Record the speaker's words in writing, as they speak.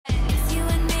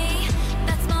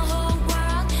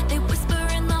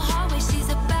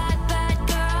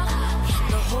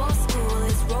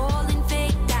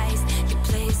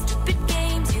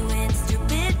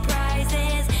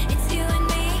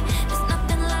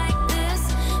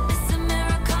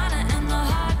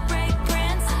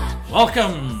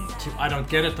Welcome to I Don't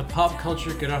Get It, the pop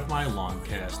culture get off my lawn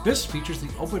cast. This features the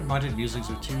open-minded musings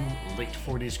of two late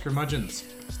 40s curmudgeons,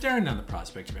 staring down the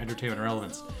prospect of entertainment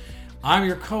relevance. I'm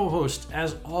your co-host,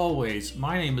 as always.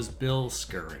 My name is Bill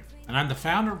Scurry, and I'm the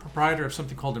founder and proprietor of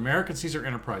something called American Caesar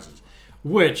Enterprises,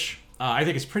 which, I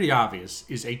think is pretty obvious,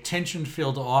 is a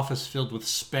tension-filled office filled with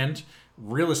spent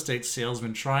real estate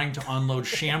salesmen trying to unload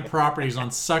sham properties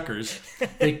on suckers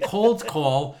they cold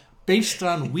call based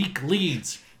on weak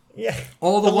leads. Yeah.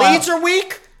 Leads are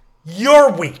weak. You're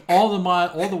weak. All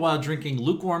the while drinking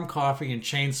lukewarm coffee and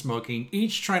chain smoking,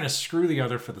 each trying to screw the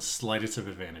other for the slightest of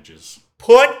advantages.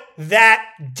 Put that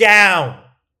down.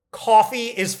 Coffee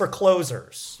is for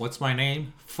closers. What's my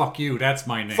name? Fuck you. That's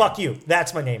my name. Fuck you.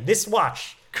 That's my name. This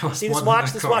watch. See this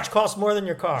watch? This watch costs more than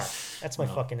your car. That's my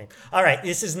fucking name. All right.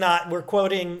 This is not. We're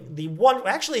quoting the one.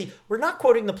 Actually, we're not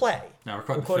quoting the play. No,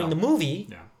 we're quoting the movie.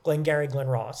 Yeah. Glengarry Glen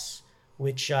Ross,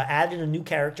 which added a new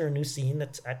character, a new scene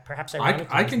that's perhaps ironically.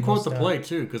 I can quote the play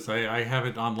too because I have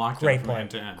it on lockdown from end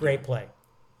to end. Great play.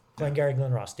 Glengarry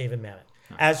Glen Ross, David Mamet,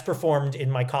 as performed in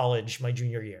my college, my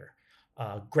junior year.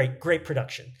 Great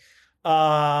production.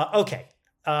 Okay.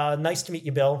 Nice to meet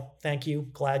you, Bill. Thank you.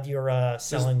 Glad you're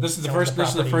selling. This is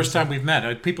the first time we've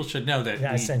met. People should know that.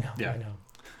 Yeah, I know.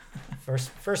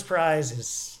 First prize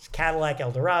is Cadillac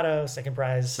Eldorado. Second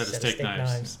prize set of steak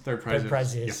knives. Third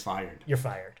prize is You're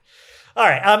fired. All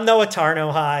right. I'm Noah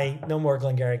Tarno. Hi. No more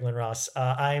Glengarry Glen Ross.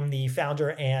 I'm the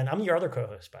founder, and I'm your other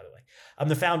co-host, by the way. I'm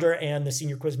the founder and the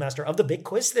senior quizmaster of the Big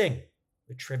Quiz Thing,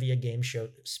 the trivia game show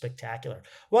spectacular.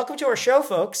 Welcome to our show,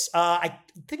 folks. I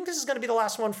think this is going to be the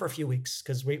last one for a few weeks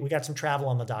because we got some travel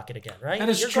on the docket again, right? That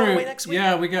is You're true. Going away next week?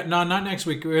 Yeah, not next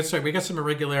week. That's right. We got some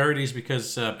irregularities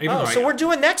because we're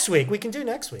doing next week. We can do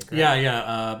next week, right?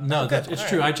 Yeah. It's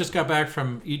true. Right. I just got back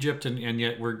from Egypt, and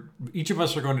yet each of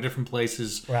us are going to different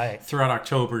places throughout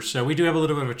October. So we do have a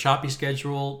little bit of a choppy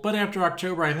schedule. But after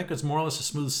October, I think it's more or less a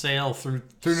smooth sail through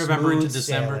November into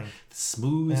December. Sailing.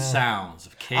 Smooth sounds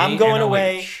of K. I'm going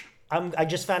away. I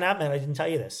just found out, man. I didn't tell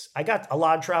you this. I got a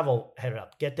lot of travel headed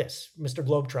up. Get this, Mr.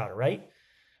 Globetrotter, right?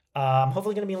 I'm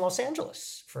hopefully going to be in Los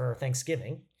Angeles for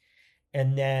Thanksgiving,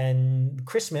 and then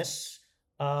Christmas,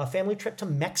 family trip to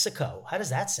Mexico. How does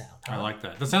that sound? I like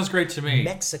that. That sounds great to me.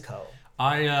 Mexico.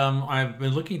 I've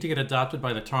been looking to get adopted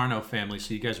by the Tarno family,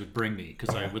 so you guys would bring me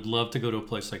because I would love to go to a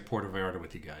place like Puerto Vallarta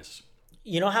with you guys.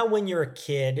 You know how when you're a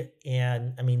kid,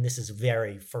 and I mean this is a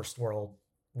very first world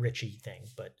Richie thing,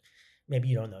 but maybe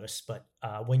you don't notice, but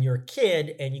when you're a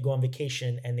kid and you go on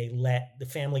vacation and the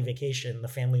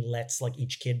family lets like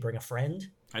each kid bring a friend.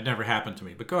 That never happened to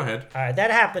me, but go ahead. All right,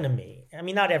 that happened to me. I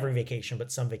mean, not every vacation,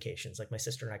 but some vacations. Like my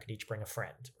sister and I could each bring a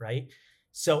friend, right?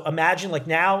 So imagine like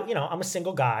now, I'm a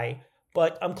single guy,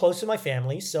 but I'm close to my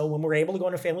family. So when we're able to go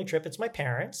on a family trip, it's my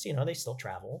parents, they still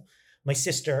travel. My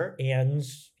sister, and,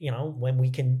 when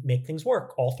we can make things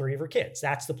work, all three of her kids.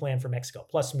 That's the plan for Mexico,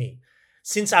 plus me.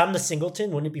 Since I'm the singleton,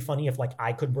 wouldn't it be funny if like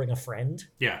I could bring a friend?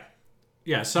 Yeah.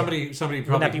 Somebody probably.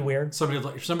 Wouldn't that be weird? Somebody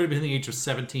between the age of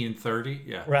 17 and 30.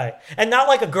 Yeah. Right. And not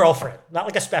like a girlfriend, not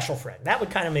like a special friend. That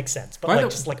would kind of make sense. But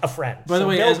just like a friend. By the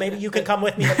way, Bill, maybe you could come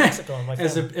with me to Mexico and my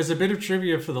family. As a bit of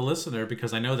trivia for the listener,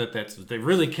 because I know they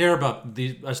really care about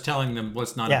us telling them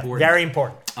what's not important. Very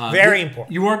important. Very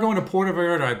important. You are going to Puerto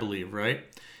Vallarta, I believe, right?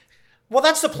 Well,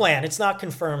 that's the plan. It's not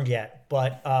confirmed yet,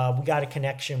 but we got a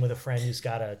connection with a friend who's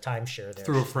got a timeshare there.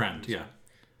 Through a friend, yeah.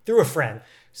 Through a friend.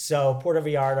 So Puerto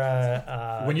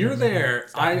Vallarta. When you're there,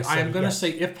 I'm going to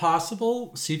say, if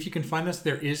possible, see if you can find this.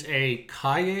 There is a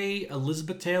Calle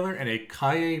Elizabeth Taylor and a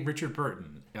Calle Richard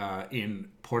Burton in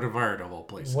Puerto Vallarta, of all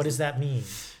places. What does that mean?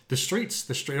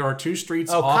 There are two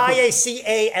streets. Oh, Calle,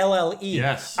 Calle.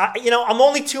 Yes. I'm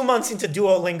only 2 months into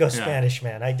Duolingo Spanish,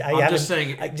 man. I'm just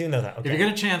saying. I do know that. Okay. If you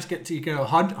get a chance, you can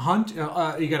hunt.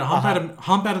 You got to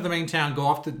hump out of the main town, go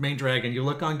off the main drag, and you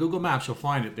look on Google Maps, you'll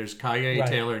find it. There's Calle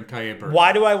Taylor and Calle Burton.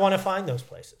 Why do I want to find those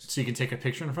places? So you can take a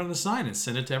picture in front of the sign and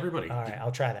send it to everybody. All right,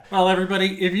 I'll try that. Well,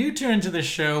 everybody, if you tune into this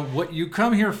show, what you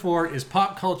come here for is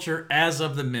pop culture as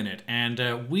of the minute,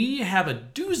 and we have a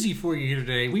doozy for you here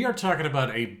today. We are talking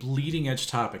about a bleeding edge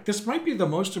topic. This might be the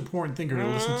most important thing you're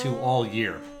going to listen to all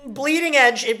year. Bleeding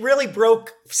edge, it really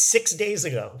broke 6 days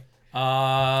ago.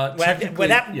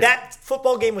 That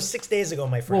football game was 6 days ago,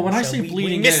 my friend. Well, when I say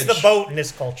bleeding edge, we missed the boat in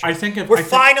this culture. We're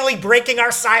finally breaking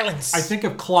our silence. I think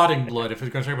of clotting blood if we're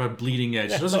going to talk about bleeding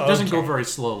edge. It doesn't go very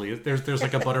slowly. There's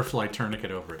like a butterfly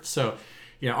tourniquet over it. So,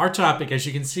 our topic, as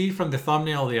you can see from the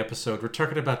thumbnail of the episode, we're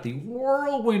talking about the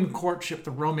whirlwind courtship,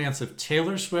 the romance of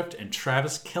Taylor Swift and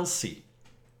Travis Kelce.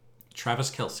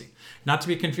 Travis Kelce. Not to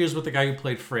be confused with the guy who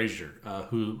played Frasier,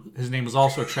 who his name was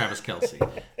also Travis Kelce.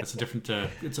 That's a different,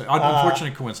 it's an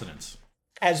unfortunate coincidence.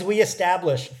 As we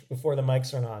established before the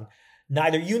mics went on,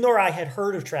 neither you nor I had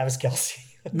heard of Travis Kelce.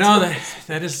 No,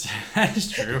 that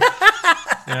is true.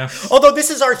 Yeah. Although this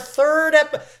is our third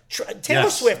Taylor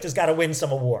Yes. Swift has got to win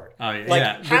some award. Yeah.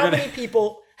 Like, how many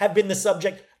people have been the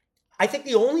subject? I think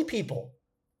the only people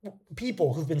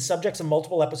who've been subjects of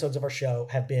multiple episodes of our show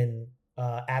have been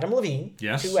Adam Levine,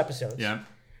 Yes. 2 episodes. Yeah.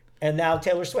 And now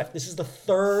Taylor Swift. This is the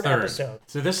third episode.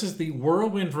 So this is the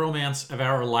whirlwind romance of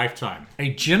our lifetime.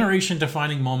 A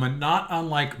generation-defining moment, not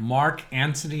unlike Mark,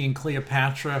 Antony, and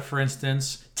Cleopatra, for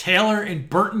instance, Taylor and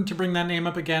Burton, to bring that name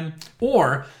up again,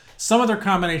 or some other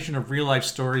combination of real-life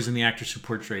stories and the actors who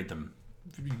portrayed them.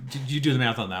 You do the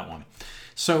math on that one.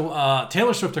 So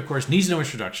Taylor Swift, of course, needs no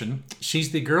introduction. She's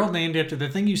the girl named after the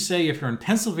thing you say if you're in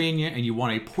Pennsylvania and you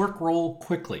want a pork roll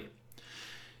quickly.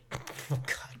 Oh,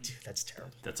 God, dude, that's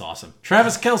terrible. That's awesome.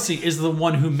 Travis Kelce is the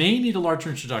one who may need a larger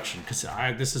introduction, because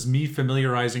this is me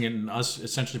familiarizing it and us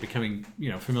essentially becoming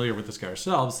familiar with this guy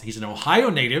ourselves. He's an Ohio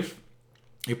native,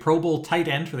 a Pro Bowl tight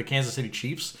end for the Kansas City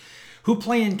Chiefs, who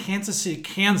play in Kansas City,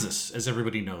 Kansas, as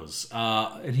everybody knows.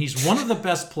 And he's one of the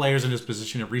best players in his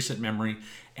position of recent memory,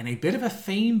 and a bit of a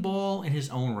fame ball in his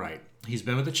own right. He's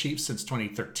been with the Chiefs since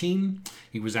 2013.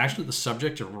 He was actually the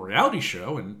subject of a reality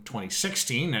show in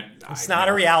 2016. It's not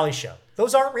a reality show.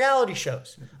 Those aren't reality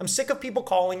shows. I'm sick of people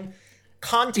calling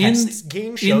contests,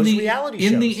 game shows, reality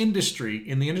shows. In the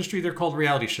industry, they're called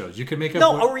reality shows. You can make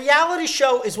up... a reality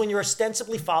show is when you're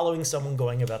ostensibly following someone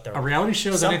going about their life. A reality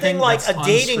show is something anything like that's a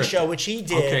dating unscripted. show, which he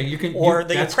did, Okay,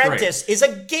 The Apprentice is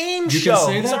a game show. Can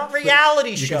say It's that, not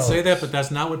reality shows. You can say that, but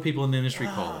that's not what people in the industry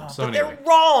call them. So but anyway. they're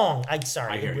wrong. I'm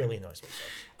sorry. hear It you. really annoys me.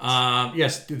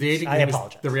 Yes, I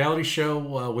apologize. The reality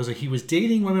show he was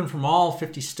dating women from all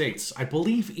 50 states. I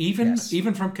believe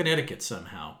even from Connecticut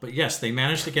somehow. But yes, they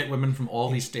managed to get women from all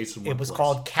these states in one It was place.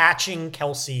 called Catching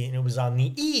Kelce, and it was on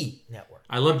the E! network.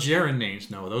 I love gerund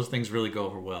names. No, those things really go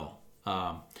over well.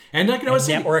 And I can always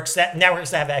say... Networks that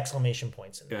have exclamation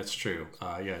points in them. That's true.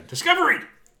 Discovery!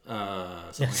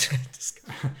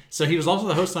 So he was also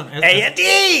the host on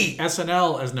A&E!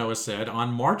 SNL, as Noah said,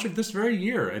 on March of this very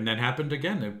year. And then happened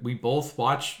again. We both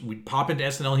we'd pop into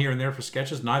SNL here and there for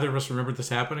sketches. Neither of us remembered this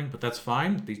happening, but that's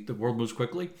fine. The world moves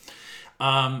quickly.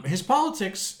 His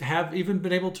politics have even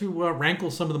been able to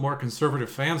rankle some of the more conservative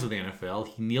fans of the NFL.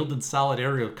 He kneeled in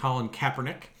solidarity with Colin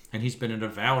Kaepernick, and he's been an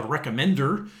avowed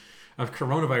recommender of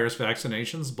coronavirus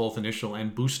vaccinations, both initial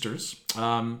and boosters.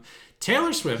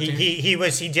 Taylor Swift.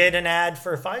 He did an ad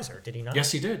for Pfizer, did he not?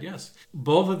 Yes, he did, yes.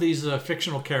 Both of these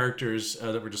fictional characters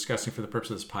that we're discussing for the purpose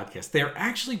of this podcast, they're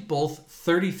actually both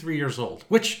 33 years old,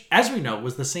 which, as we know,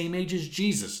 was the same age as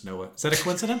Jesus, Noah. Is that a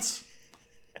coincidence?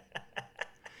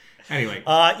 Anyway.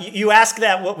 You ask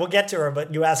that, we'll get to her,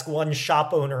 but you ask one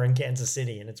shop owner in Kansas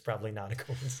City, and it's probably not a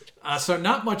coincidence. So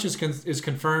not much is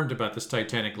confirmed about this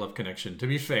Titanic love connection. To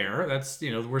be fair, that's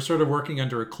we're sort of working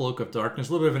under a cloak of darkness,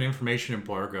 a little bit of an information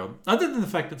embargo. Other than the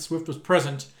fact that Swift was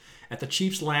present at the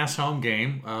Chiefs' last home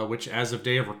game, which as of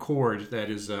day of record, that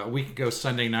is a week ago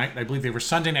Sunday night. I believe they were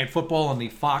Sunday Night Football on the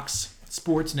Fox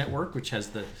Sports Network, which has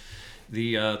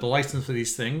the license for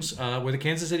these things, where the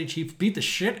Kansas City Chiefs beat the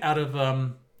shit out of...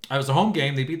 it was a home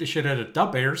game. They beat the shit out of the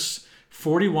Bears,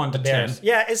 41-10.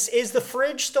 Yeah, is the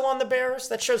fridge still on the Bears?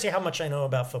 That shows you how much I know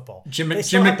about football. Jim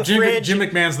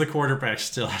McMahon's the quarterback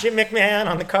still. Jim McMahon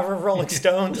on the cover of Rolling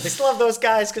Stone. They still have those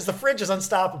guys because the fridge is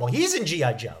unstoppable. He's in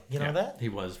G.I. Joe. You know that? He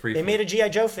was. They made a G.I.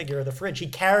 Joe figure of the fridge. He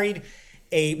carried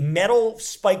a metal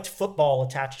spiked football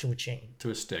attached to a chain. To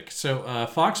a stick. So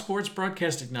Fox Sports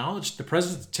broadcast acknowledged the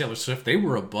presence of Taylor Swift. They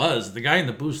were abuzz. The guy in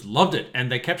the booth loved it, and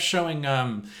they kept showing,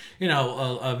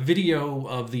 a video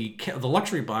of the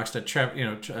luxury box that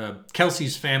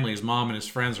Kelce's family, his mom and his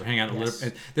friends are hanging out. Yes.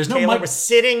 There's no Taylor was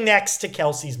sitting next to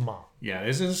Kelce's mom. Yeah,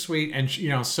 this is sweet, and she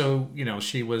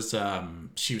was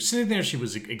sitting there. She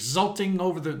was exulting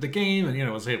over the game, and it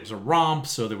was a romp,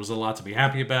 so there was a lot to be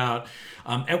happy about.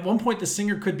 At one point, the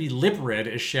singer could be lip read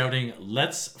as shouting,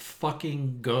 "Let's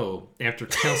fucking go," after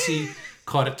Kelce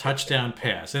caught a touchdown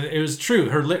pass. And it was true.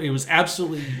 It was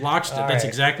absolutely lockstep. That's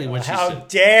exactly what she said. How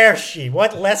dare she?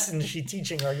 What lesson is she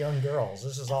teaching our young girls?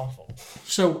 This is awful.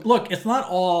 So look, it's not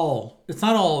all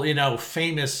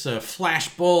famous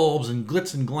flash bulbs and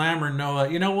glitz and glamour, Noah.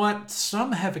 You know what?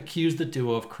 Some have accused the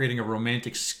duo of creating a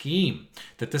romantic scheme,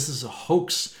 that this is a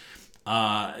hoax,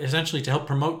 essentially to help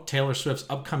promote Taylor Swift's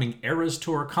upcoming Eras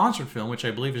Tour concert film, which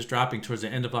I believe is dropping towards the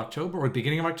end of October or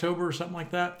beginning of October or something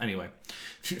like that. Anyway,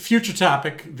 future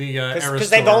topic, the Eras Tour.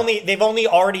 Because they've only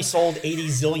already sold 80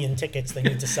 zillion tickets. They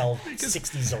need to sell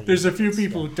 60 zillion. There's a few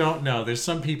people who don't know. There's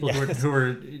some people who are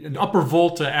in Upper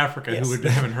Volta, Africa, who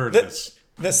haven't heard of this.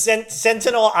 The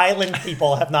Sentinel Island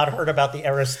people have not heard about the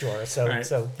Eras Tour, so right.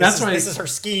 this is her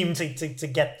scheme to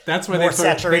get. That's why more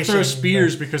they throw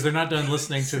spears because they're not done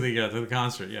listening to the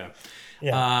concert. Yeah.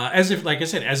 As if, like I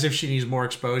said, as if she needs more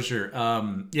exposure.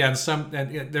 And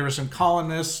there were some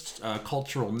columnists,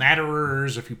 cultural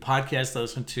natterers, a few podcasts I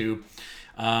listened to.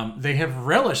 They have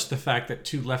relished the fact that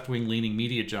two left-wing leaning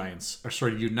media giants are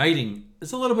sort of uniting.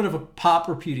 It's a little bit of a pop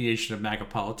repudiation of MAGA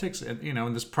politics, and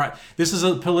in this is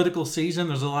a political season.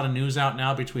 There's a lot of news out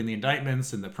now between the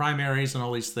indictments and the primaries and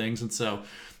all these things, and so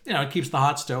it keeps the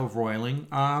hot stove roiling.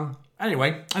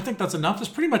 Anyway, I think that's enough. That's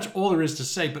pretty much all there is to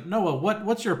say. But Noah,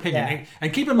 what's your opinion? Yeah.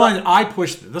 And keep in mind that I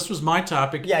pushed it. This was my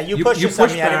topic. Yeah, you pushed it. I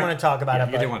didn't want to talk about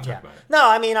it. You didn't want to talk about it. No,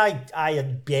 I mean, I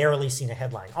had barely seen a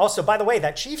headline. Also, by the way,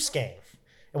 that Chiefs game.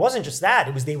 It wasn't just that;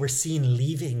 it was they were seen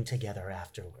leaving together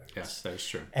afterwards. Yes, that is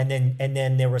true. And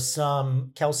then there was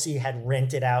Kelce had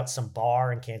rented out some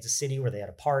bar in Kansas City where they had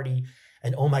a party,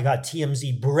 and oh my God,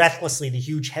 TMZ breathlessly the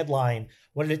huge headline.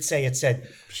 What did it say? It said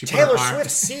Taylor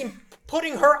Swift seen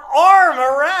putting her arm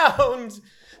around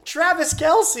Travis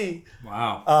Kelce.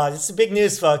 Wow, it's the big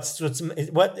news, folks.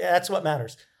 That's what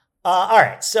matters. All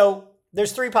right, so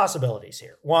there's three possibilities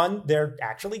here. One, they're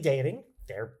actually dating.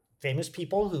 They're famous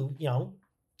people who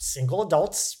single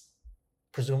adults,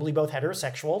 presumably both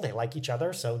heterosexual. They like each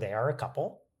other, so they are a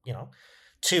couple,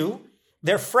 Two,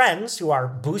 they're friends who are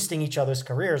boosting each other's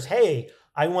careers. Hey,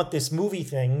 I want this movie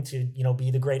thing to, be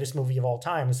the greatest movie of all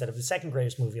time instead of the second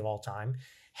greatest movie of all time.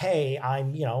 Hey,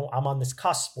 I'm on this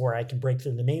cusp where I can break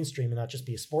through the mainstream and not just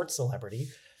be a sports celebrity.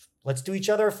 Let's do each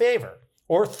other a favor.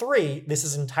 Or three, this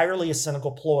is entirely a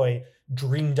cynical ploy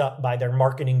dreamed up by their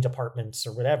marketing departments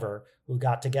or whatever, who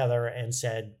got together and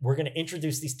said, we're going to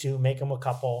introduce these two, make them a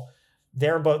couple.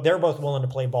 They're both willing to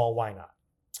play ball. Why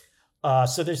not?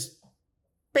 So there's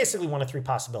basically one of three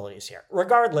possibilities here.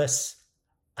 Regardless,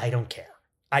 I don't care.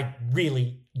 I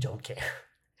really don't care.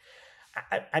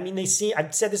 I mean,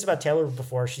 I've said this about Taylor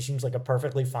before. She seems like a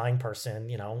perfectly fine person.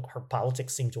 Her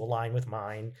politics seem to align with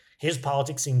mine. His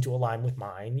politics seem to align with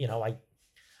mine.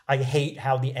 I hate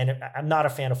how I'm not a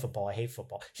fan of football. I hate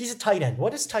football. He's a tight end.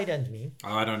 What does tight end mean?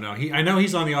 Oh, I don't know. I know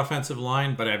he's on the offensive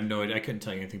line, but I have no idea. I couldn't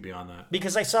tell you anything beyond that.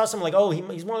 Because I saw some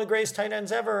he's one of the greatest tight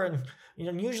ends ever. And,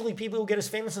 usually people who get his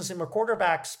famousness in are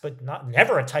quarterbacks, but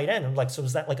never a tight end. I'm like, so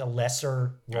is that like a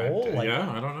lesser role? I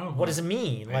don't know. What does it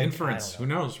mean? Inference. Who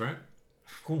knows, right?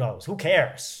 Who knows? Who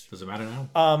cares? Does it matter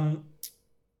now?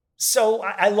 So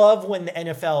I love when the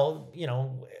NFL,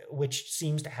 which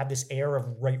seems to have this air of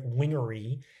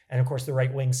right-wingery, and of course the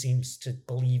right wing seems to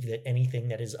believe that anything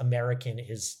that is American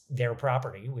is their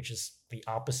property, which is the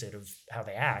opposite of how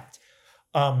they act.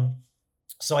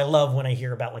 So I love when I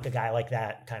hear about like a guy like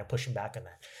that kind of pushing back on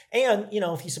that. And,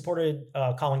 if he supported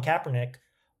Colin Kaepernick,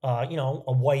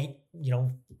 a white,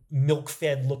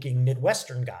 milk-fed looking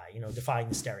Midwestern guy, defying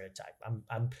the stereotype.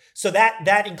 So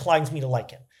that inclines me to like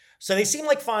him. So they seem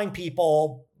like fine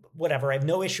people, whatever. I have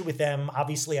no issue with them.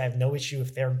 Obviously, I have no issue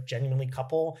if they're genuinely a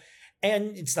couple,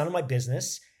 and it's none of my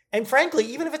business. And frankly,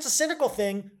 even if it's a cynical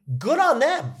thing, good on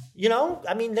them.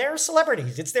 I mean, they're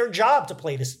celebrities. It's their job to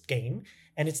play this game.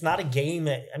 And it's not a game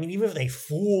that, even if they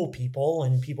fool people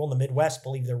and people in the Midwest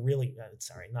believe they're really,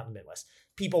 not in the Midwest,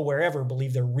 people wherever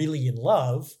believe they're really in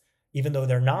love, even though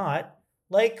they're not,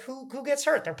 like who gets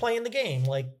hurt? They're playing the game.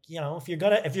 Like, if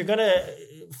you're gonna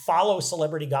follow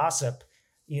celebrity gossip,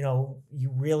 you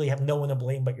really have no one to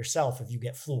blame but yourself if you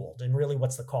get fooled. And really,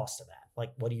 what's the cost of that?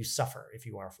 Like, what do you suffer if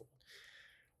you are fooled?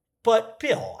 But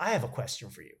Bill, I have a question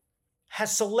for you.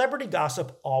 Has celebrity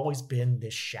gossip always been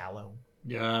this shallow?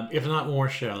 Yeah, if not more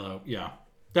shallow. Yeah,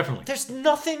 definitely. There's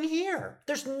nothing here.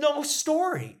 There's no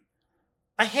story.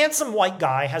 A handsome white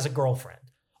guy has a girlfriend.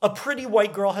 A pretty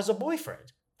white girl has a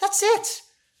boyfriend. That's it.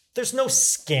 There's no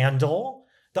scandal.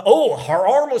 Her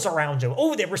arm was around him.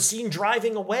 Oh, they were seen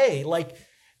driving away. Like,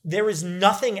 there is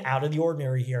nothing out of the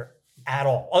ordinary here at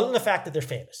all, other than the fact that they're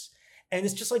famous. And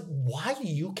it's just like, why do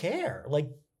you care? Like,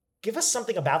 give us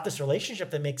something about this relationship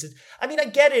that makes it. I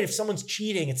get it. If someone's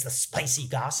cheating, it's the spicy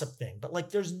gossip thing. But like,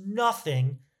 there's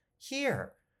nothing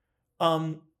here.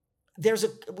 I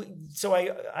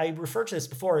referred to this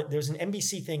before. There's an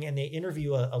NBC thing, and they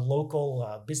interview a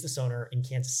local business owner in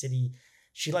Kansas City.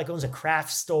 She owns a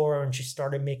craft store, and she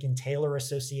started making Taylor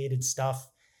associated stuff.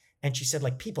 And she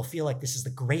said, people feel like this is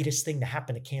the greatest thing to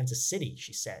happen to Kansas City,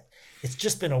 she said. It's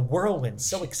just been a whirlwind,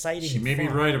 so exciting. She may be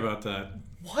right about that.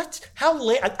 What? How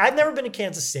lame? I've never been to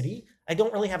Kansas City. I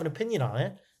don't really have an opinion on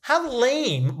it. How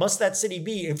lame must that city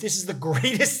be if this is the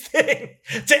greatest thing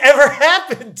to ever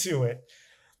happen to it?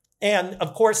 And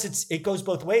of course, it goes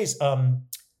both ways. So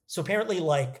apparently,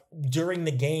 during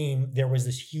the game, there was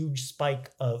this huge spike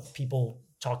of people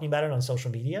talking about it on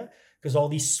social media because all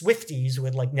these Swifties who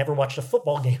had like never watched a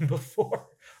football game before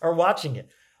are watching it.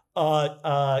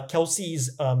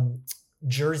 Kelce's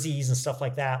jerseys and stuff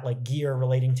like that, like gear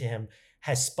relating to him,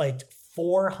 has spiked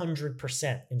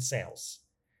 400% in sales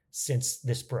since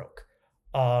this broke.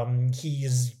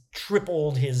 He's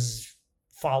tripled his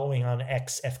following on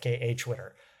X, FKA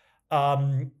Twitter.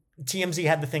 TMZ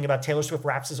had the thing about Taylor Swift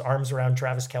wraps his arms around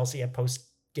Travis Kelce at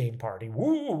post-game party.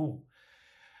 Woo!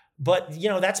 But, you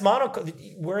know, that's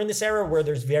we're in this era where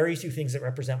there's very few things that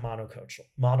represent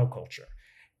monoculture.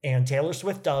 And Taylor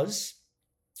Swift does.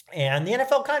 And the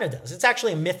NFL kind of does. It's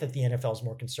actually a myth that the NFL is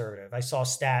more conservative. I saw a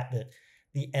stat that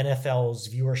the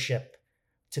NFL's viewership,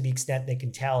 to the extent they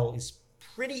can tell, is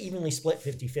pretty evenly split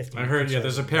 50-50. I heard,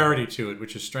 there's a parity to it,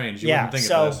 which is strange. You wouldn't think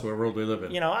of this, the world we live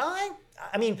in. You know,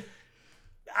 I mean,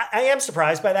 I am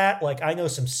surprised by that. Like, I know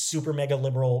some super mega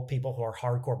liberal people who are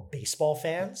hardcore baseball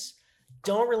fans.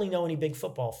 Don't really know any big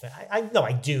football fans.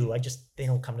 I do. They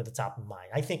don't come to the top of mind.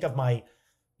 I think of my,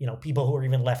 people who are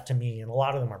even left to me, and a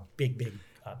lot of them are big baseball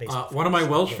fans. One of my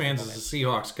Welsh fans is a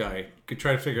Seahawks guy. Could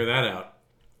try to figure that out.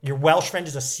 Your Welsh friend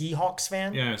is a Seahawks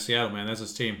fan? Yeah, Seattle, man. That's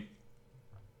his team.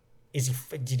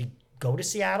 Did he go to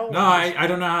Seattle? No, I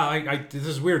don't know how. This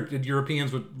is weird.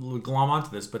 Europeans would glom onto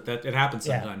this, but it happens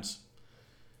sometimes.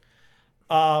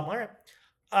 Yeah. All right.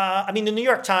 I mean, the New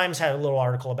York Times had a little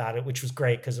article about it, which was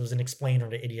great because it was an explainer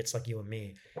to idiots like you and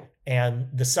me. And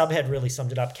the subhead really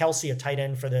summed it up. Kelce, a tight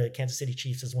end for the Kansas City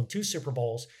Chiefs, has won 2 Super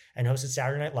Bowls and hosted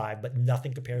Saturday Night Live, but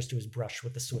nothing compares to his brush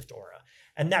with the Swift aura.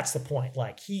 And that's the point.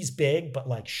 Like, he's big, but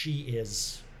like she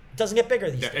is, it doesn't get bigger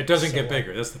these days. It doesn't get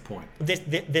bigger. That's the point.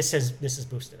 This has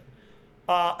boosted him.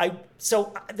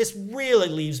 So this really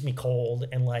leaves me cold,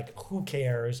 and like, who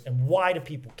cares? And why do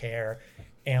people care?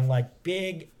 And like,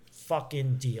 big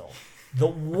fucking deal. The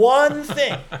one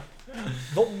thing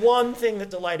that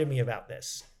delighted me about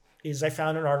this is I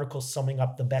found an article summing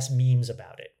up the best memes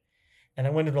about it. And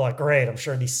I went into like, great, I'm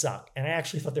sure these suck. And I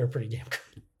actually thought they were pretty damn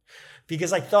good.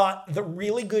 Because I thought the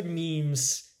really good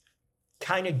memes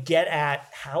kind of get at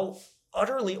how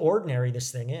utterly ordinary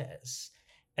this thing is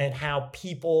and how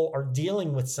people are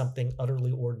dealing with something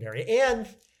utterly ordinary. And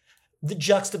the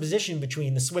juxtaposition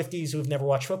between the Swifties who have never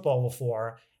watched football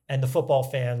before and the football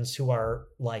fans who are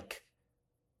like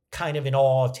kind of in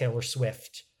awe of Taylor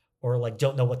Swift or like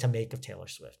don't know what to make of Taylor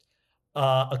Swift.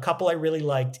 A couple I really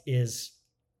liked is,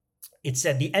 it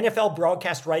said the NFL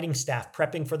broadcast writing staff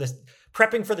prepping for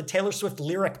the Taylor Swift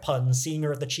lyric pun, seeing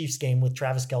her at the Chiefs game with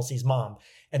Travis Kelce's mom.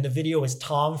 And the video is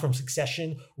Tom from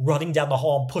Succession running down the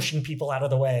hall and pushing people out of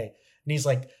the way. And he's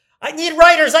like, I need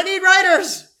writers.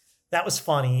 That was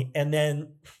funny. And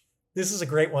then this is a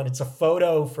great one. It's a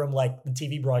photo from like the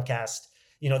TV broadcast.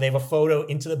 They have a photo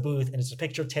into the booth and it's a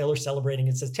picture of Taylor celebrating.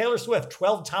 It says Taylor Swift,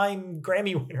 12-time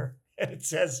Grammy winner. And it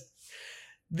says,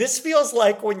 this feels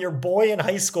like when your boy in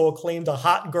high school claimed a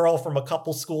hot girl from a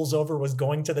couple schools over was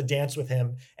going to the dance with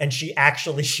him and she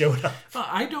actually showed up.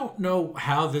 I don't know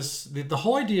how the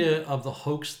whole idea of the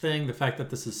hoax thing, the fact that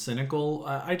this is cynical,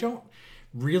 I don't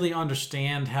really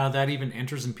understand how that even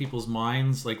enters in people's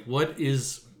minds. Like, what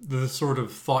is the sort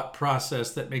of thought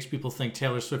process that makes people think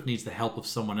Taylor Swift needs the help of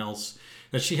someone else,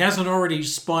 that she hasn't already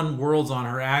spun worlds on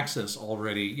her axis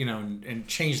already, and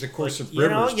changed the course of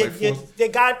rivers. They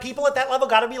got people at that level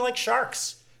got to be like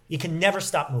sharks. You can never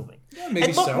stop moving. Yeah,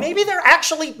 maybe so. Maybe they're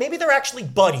actually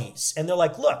buddies, and they're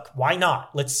like, look, why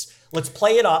not? Let's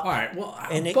play it up. All right. Well,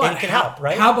 and it can help,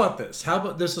 right? How about this?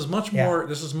 This is much more.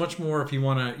 This is much more. If you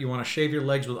want to shave your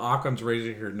legs with Occam's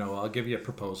razor here, Noah, I'll give you a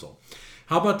proposal.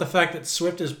 How about the fact that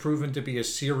Swift is proven to be a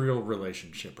serial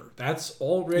relationshipper? That's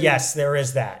already... Yes, there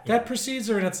is that. That precedes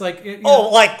her, and it's like...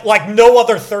 like no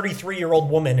other 33-year-old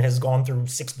woman has gone through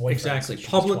 6 boyfriends. Exactly.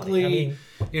 Publicly,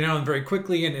 and very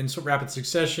quickly, and in rapid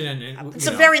succession. And it's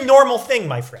a very normal thing,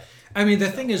 my friend. I mean,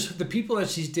 the thing is, the people that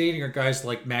she's dating are guys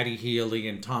like Maddie Healy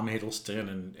and Tom Hiddleston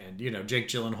and Jake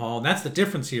Gyllenhaal. And that's the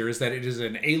difference here, is that it is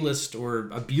an A-list or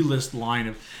a B-list line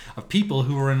of people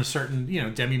who are in a certain,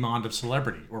 demi-monde of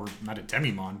celebrity. Or not a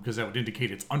demi-monde, because that would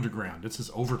indicate it's underground. This is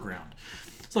overground.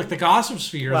 It's like the gossip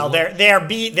sphere. Well,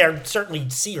 they're certainly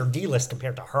C or D list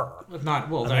compared to her.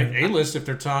 A list if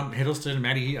they're Tom Hiddleston and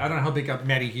Maddie. I don't know how big up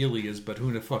Maddie Healy is, but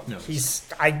who the fuck knows?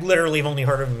 I literally have only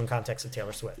heard of him in context of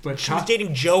Taylor Swift. But she was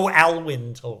dating Joe Alwyn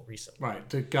until recently. Right.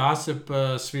 The gossip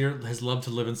sphere has loved to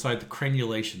live inside the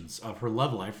crenulations of her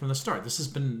love life from the start. This has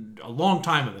been a long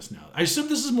time of this now. I assume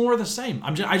this is more of the same.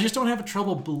 I just don't have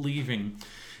trouble believing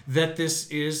that this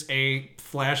is a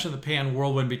flash in the pan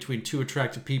whirlwind between two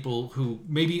attractive people who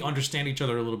maybe understand each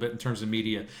other a little bit in terms of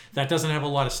media that doesn't have a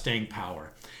lot of staying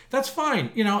power. That's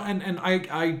fine, and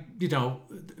I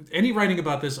any writing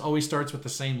about this always starts with the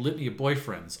same litany of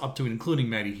boyfriends, up to and including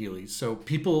Maddie Healy. So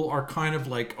people are kind of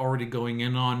like already going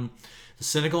in on the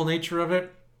cynical nature of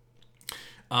it.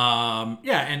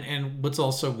 And what's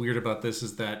also weird about this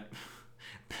is that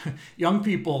young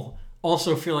people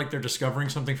also feel like they're discovering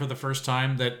something for the first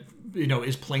time that,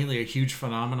 is plainly a huge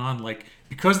phenomenon. Like,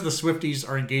 because the Swifties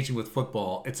are engaging with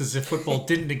football, it's as if football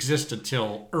didn't exist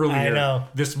until earlier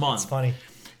this month. It's funny.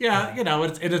 Yeah,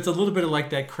 it's a little bit of like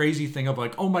that crazy thing of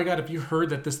like, oh my God, have you heard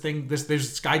that there's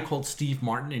this guy called Steve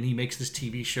Martin, and he makes this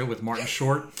TV show with Martin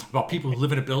Short about people who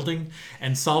live in a building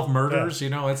and solve murders.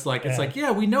 Yeah. It's like, yeah,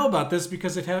 we know about this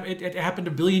because it happened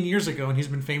a billion years ago, and he's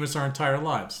been famous our entire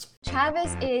lives.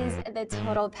 Travis is the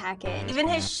total package. Even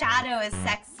his shadow is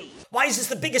sexy. Why is this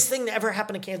the biggest thing to ever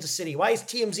happen in Kansas City? Why is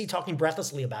TMZ talking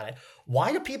breathlessly about it?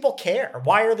 Why do people care?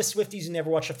 Why are the Swifties who never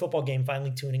watched a football game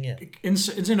finally tuning in? And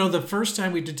the first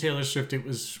time we did Taylor Swift, it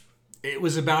was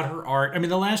about her art. I mean,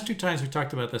 the last two times we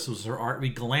talked about this was her art. We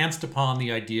glanced upon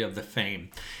the idea of the fame.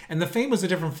 And the fame was a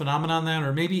different phenomenon then,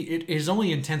 or maybe it is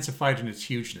only intensified in its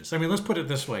hugeness. I mean, let's put it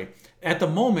this way. At the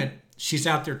moment, she's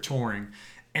out there touring.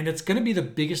 And it's going to be the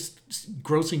biggest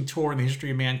grossing tour in the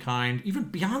history of mankind. Even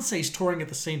Beyonce's touring at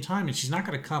the same time, and she's not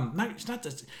going to come.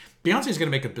 Beyonce's going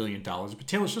to make $1 billion, but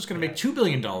Taylor Swift's going to make $2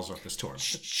 billion off this tour.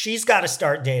 She's got to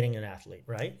start dating an athlete,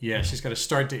 right? Yeah, she's got to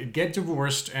start to get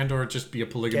divorced or just be a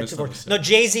polygamist. No,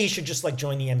 Jay-Z should just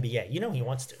join the NBA. He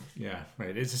wants to. Yeah,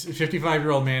 right. It's a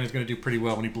 55-year-old man is going to do pretty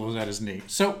well when he blows out his knee.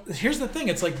 So here's the thing.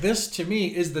 It's like this, to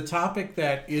me, is the topic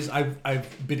that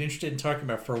I've been interested in talking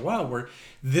about for a while, where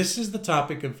this is the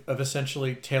topic of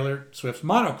essentially Taylor Swift's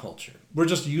monoculture. We're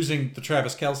just using the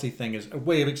Travis Kelce thing as a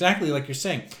way of exactly like you're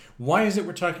saying. Why is it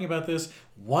we're talking about this?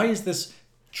 Why is this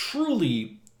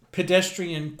truly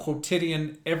pedestrian,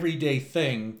 quotidian, everyday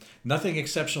thing? Nothing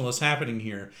exceptional is happening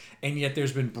here. And yet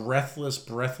there's been breathless,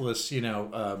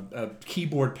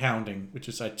 keyboard pounding, which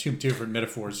is two different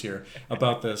metaphors here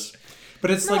about this.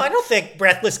 But it's I don't think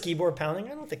breathless keyboard pounding.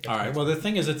 I don't think. All right. Well, the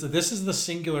thing is, this is the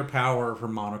singular power of her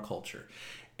monoculture.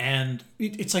 And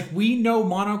it's like we know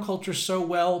monoculture so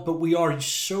well, but we are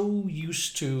so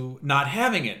used to not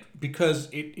having it because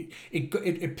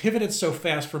it pivoted so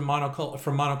fast from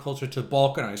monoculture to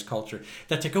balkanized culture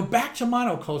that to go back to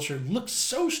monoculture looks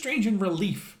so strange in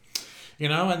relief.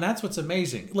 And that's what's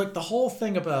amazing. Like the whole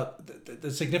thing about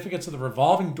the significance of the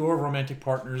revolving door of romantic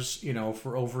partners,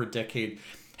 for over a decade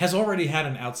has already had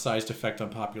an outsized effect on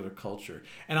popular culture.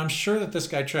 And I'm sure that this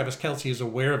guy, Travis Kelce, is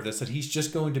aware of this, that he's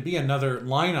just going to be another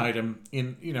line item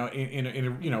in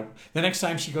the next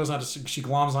time she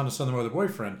gloms onto some other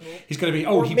boyfriend, he's going to be,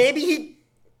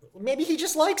 maybe he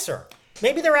just likes her.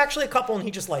 Maybe they're actually a couple and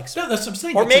he just likes her. No, that's what I'm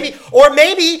saying. Or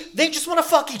maybe they just want to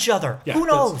fuck each other. Yeah, who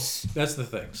knows? That's the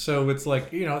thing. So it's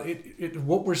like,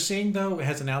 what we're seeing, though,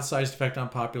 has an outsized effect on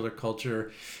popular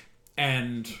culture.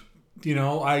 And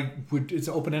it's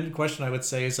an open-ended question, I would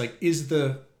say, is like, is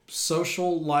the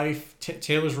social life,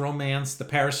 Taylor's romance, the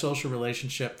parasocial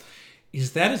relationship,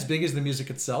 is that as big as the music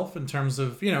itself in terms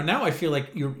of, now I feel like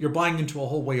you're buying into a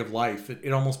whole way of life.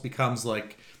 It almost becomes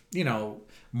like,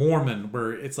 Mormon,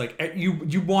 where it's like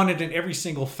you want it in every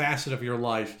single facet of your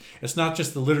life. It's not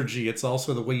just the liturgy, it's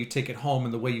also the way you take it home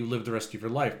and the way you live the rest of your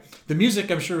life. The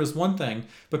music, I'm sure, is one thing,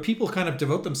 but people kind of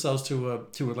devote themselves to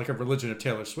a religion of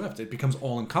Taylor Swift. It becomes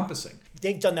all-encompassing.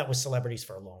 They've done that with celebrities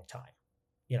for a long time.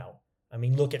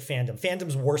 Look at fandom.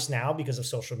 Fandom's worse now because of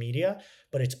social media,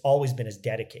 but it's always been as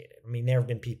dedicated. There have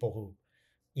been people who,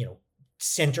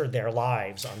 centered their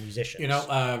lives on musicians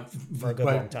for a good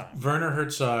long time. Werner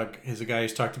Herzog is a guy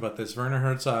who's talked about this. Werner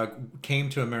Herzog came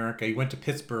to America. He went to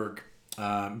Pittsburgh.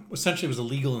 Essentially, it was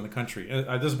illegal in the country.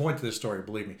 There's a point to this story,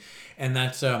 believe me. And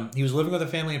that's he was living with a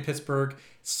family in Pittsburgh.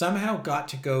 Somehow got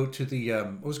to go to the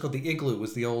what was called the Igloo,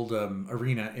 was the old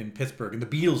arena in Pittsburgh, and the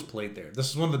Beatles played there.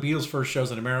 This is one of the Beatles' first shows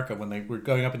in America when they were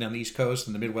going up and down the East Coast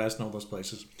and the Midwest and all those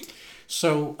places.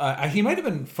 So he might have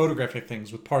been photographing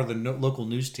things with part of the local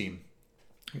news team.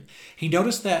 He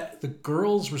noticed that the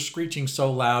girls were screeching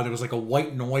so loud, there was like a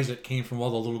white noise that came from all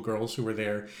the little girls who were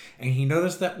there. And he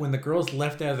noticed that when the girls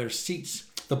left out of their seats,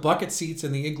 the bucket seats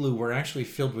in the Igloo were actually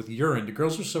filled with urine. The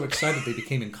girls were so excited they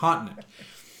became incontinent.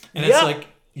 And it's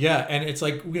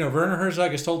like, Werner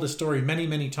Herzog has told this story many,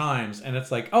 many times. And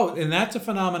it's like, and that's a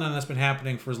phenomenon that's been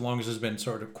happening for as long as there's been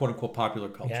sort of quote unquote popular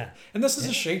culture. Yeah. And this is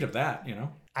a shade of that,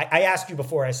 I asked you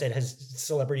before, I said, has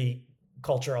celebrity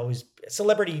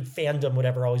fandom,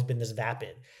 whatever, always been this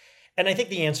vapid? And I think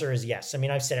the answer is yes. I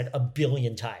mean, I've said it a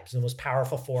billion times. The most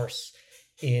powerful force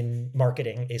in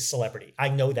marketing is celebrity. I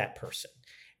know that person,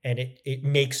 and it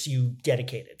makes you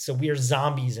dedicated. So we are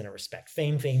zombies in a respect.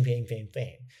 Fame, fame, fame, fame,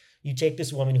 fame. You take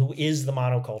this woman who is the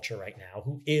monoculture right now,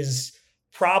 who is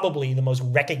probably the most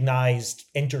recognized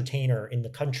entertainer in the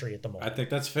country at the moment. I think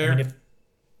that's fair.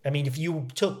 I mean, if you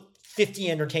took 50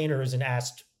 entertainers and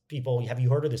asked people, have you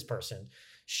heard of this person?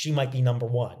 She might be number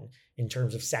one in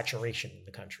terms of saturation in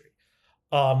the country.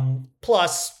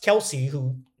 Plus Kelce,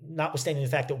 who, notwithstanding the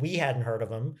fact that we hadn't heard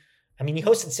of him, I mean, he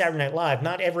hosted Saturday Night Live.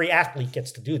 Not every athlete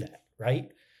gets to do that,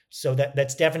 right? So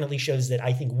that's definitely shows that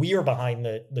I think we are behind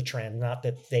the trend, not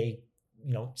that they,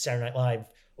 Saturday Night Live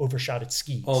overshot its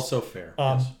skis. Also fair.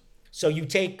 Yes. So you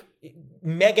take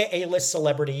mega A-list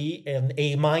celebrity and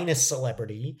A-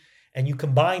 celebrity, and you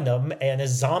combine them, and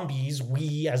as zombies,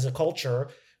 we as a culture,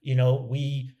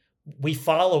 we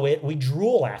follow it, we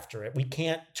drool after it. We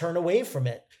can't turn away from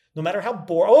it. No matter how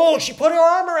boring. Oh, she put her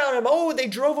arm around him. Oh, they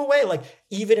drove away. Like,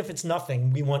 even if it's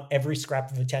nothing, we want every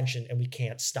scrap of attention, and we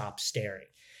can't stop staring.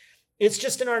 It's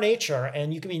just in our nature,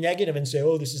 and you can be negative and say,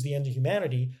 oh, this is the end of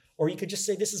humanity. Or you could just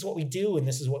say, this is what we do, and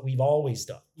this is what we've always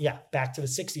done. Yeah, back to the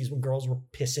 60s when girls were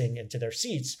pissing into their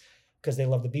seats because they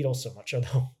love the Beatles so much,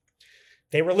 although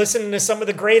they were listening to some of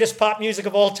the greatest pop music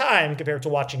of all time compared to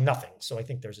watching nothing. So I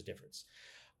think there's a difference.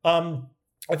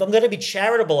 If I'm going to be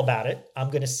charitable about it,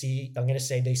 I'm going to say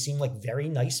they seem like very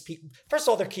nice people. First of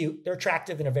all, they're cute. They're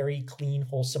attractive in a very clean,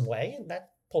 wholesome way, and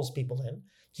that pulls people in.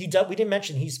 We didn't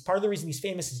mention, he's part of the reason he's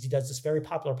famous is he does this very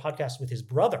popular podcast with his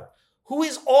brother, who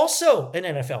is also an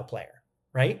NFL player,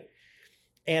 right?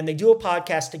 And they do a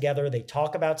podcast together. They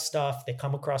talk about stuff. They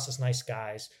come across as nice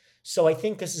guys. So I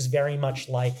think this is very much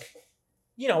like,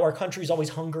 our country's always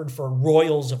hungered for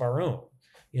royals of our own.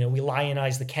 We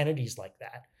lionize the Kennedys like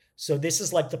that. So this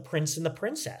is like the prince and the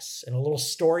princess and a little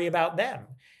story about them.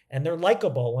 And they're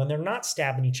likable, and they're not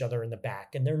stabbing each other in the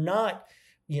back, and they're not,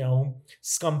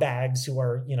 scumbags who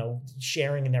are,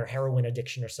 sharing in their heroin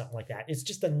addiction or something like that. It's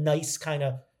just a nice kind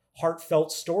of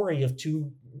heartfelt story of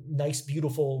two nice,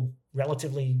 beautiful,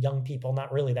 relatively young people,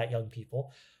 not really that young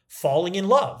people, falling in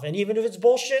love. And even if it's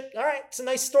bullshit, all right, it's a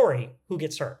nice story. Who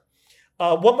gets hurt?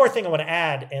 One more thing I want to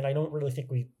add, and I don't really think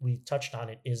we touched on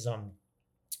it, is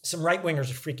some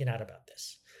right-wingers are freaking out about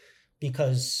this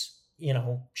because,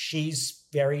 she's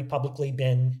very publicly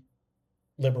been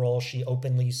liberal. She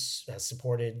openly has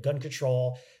supported gun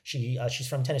control. She's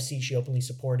from Tennessee. She openly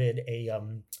supported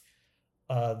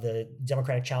the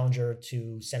Democratic challenger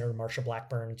to Senator Marsha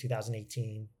Blackburn in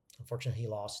 2018. Unfortunately, he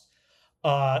lost.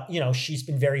 She's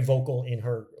been very vocal in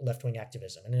her left-wing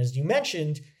activism. And as you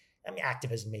mentioned,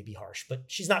 activism may be harsh, but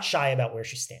she's not shy about where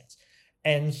she stands.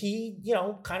 And he,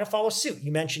 kind of follows suit.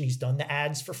 You mentioned he's done the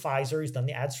ads for Pfizer. He's done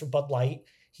the ads for Bud Light.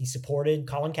 He supported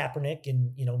Colin Kaepernick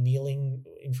in, kneeling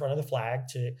in front of the flag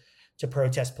to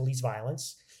protest police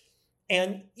violence.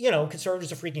 And,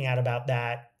 conservatives are freaking out about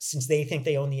that. Since they think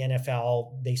they own the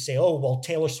NFL, they say, oh, well,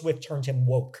 Taylor Swift turned him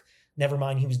woke. Never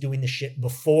mind, he was doing the shit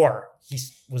before he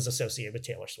was associated with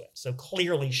Taylor Swift. So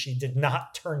clearly she did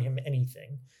not turn him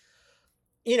anything.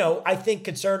 I think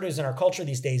conservatives in our culture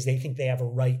these days, they think they have a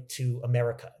right to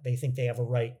America. They think they have a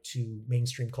right to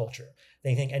mainstream culture.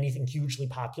 They think anything hugely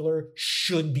popular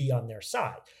should be on their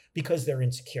side because they're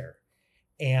insecure.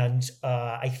 And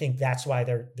I think that's why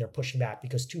they're pushing back,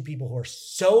 because two people who are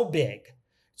so big,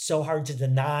 so hard to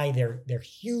deny their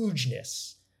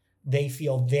hugeness, they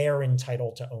feel they're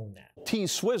entitled to own that. T.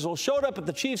 Swizzle showed up at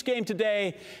the Chiefs game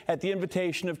today at the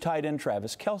invitation of tight end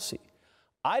Travis Kelce.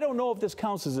 I don't know if this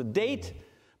counts as a date,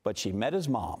 but she met his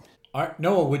mom. All right,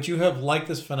 Noah, would you have liked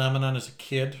this phenomenon as a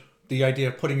kid? The idea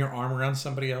of putting your arm around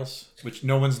somebody else, which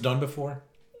no one's done before?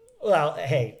 Well,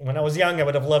 hey, when I was young, I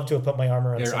would have loved to have put my arm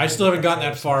around somebody. I still haven't gotten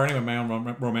that far anyway in my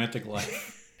own romantic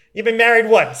life. You've been married,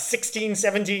 what, 16,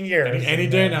 17 years? Any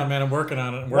day now, man. I'm working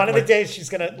on it. One of the days she's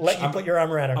going to let you put your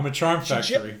arm around her. I'm a charm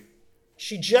factory.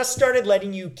 She just started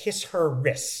letting you kiss her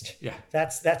wrist. Yeah.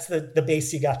 That's the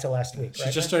base you got to last week, right?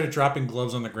 She just started dropping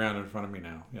gloves on the ground in front of me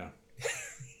now. Yeah.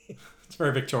 It's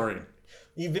very Victorian.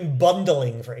 You've been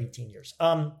bundling for 18 years.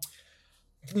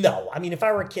 No, I mean, if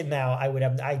I were a kid now, I would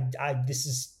have, this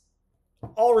is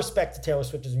all respect to Taylor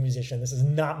Swift as a musician. This is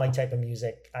not my type of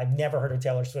music. I've never heard a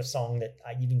Taylor Swift song that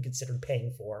I even considered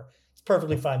paying for. It's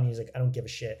perfectly fine music. I don't give a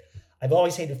shit. I've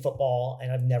always hated football,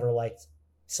 and I've never liked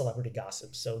celebrity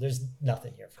gossip. So there's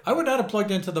nothing here for me. I would not have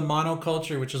plugged into the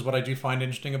monoculture, which is what I do find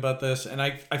interesting about this. And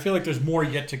I feel like there's more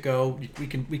yet to go. We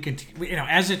can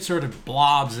as it sort of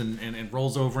blobs and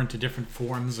rolls over into different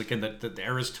forms. Again, the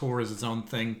Eras Tour is its own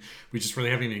thing. We just really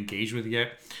haven't even engaged with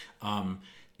yet.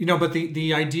 But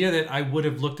the idea that I would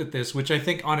have looked at this, which I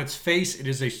think on its face it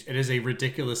is a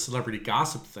ridiculous celebrity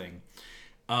gossip thing,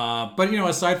 but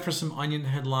aside from some Onion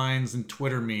headlines and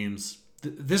Twitter memes,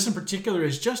 this in particular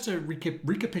is just a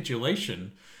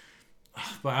recapitulation.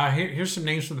 But here's some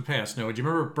names from the past. Noah, do you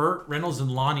remember Burt Reynolds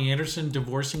and Lonnie Anderson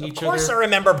divorcing each other? Of course, I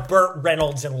remember Burt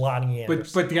Reynolds and Lonnie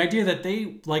Anderson. But the idea that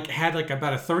they had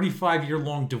about a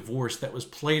 35-year-long divorce that was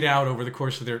played out over the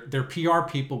course of their PR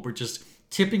people were just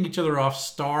tipping each other off.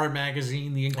 Star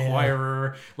Magazine, The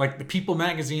Inquirer, the People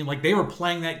Magazine, they were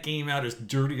playing that game out as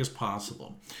dirty as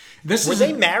possible. Were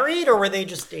they married or were they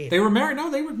just dating? They were married. No,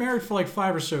 they were married for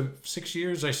 5 or 6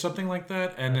 years, something like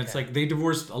that. And it's they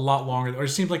divorced a lot longer, or it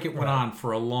seemed like it went on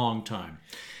for a long time.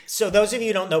 So those of you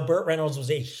who don't know, Burt Reynolds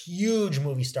was a huge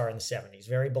movie star in the 70s,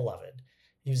 very beloved.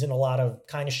 He was in a lot of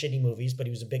kind of shitty movies, but he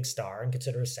was a big star and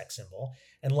considered a sex symbol.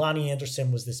 And Lonnie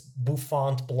Anderson was this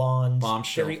bouffant, blonde,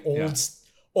 bombshell, very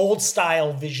old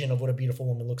style vision of what a beautiful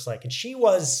woman looks like. And she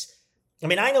was...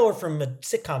 I know her from a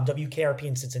sitcom, WKRP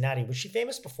in Cincinnati. Was she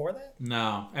famous before that?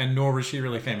 No, and nor was she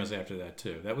really famous after that,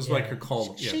 too. That was her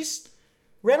call.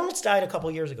 Reynolds died a couple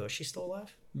of years ago. Is she still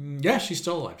alive? Yeah, she's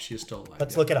still alive. She is still alive.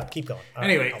 Let's look it up. Keep going.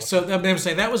 Anyway, so I'm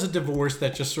saying that was a divorce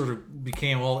that just sort of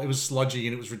became, it was sludgy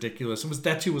and it was ridiculous.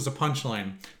 That, too, was a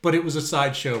punchline. But it was a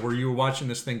sideshow where you were watching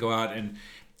this thing go out and...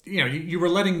 you were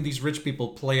letting these rich people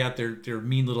play out their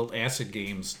mean little acid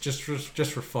games just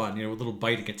for fun, with little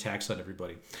biting attacks on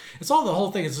everybody. It's all the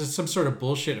whole thing. It's just some sort of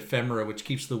bullshit ephemera which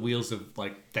keeps the wheels of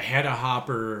the Hedda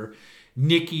Hopper,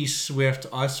 Nicki Swift,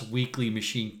 Us Weekly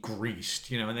machine greased.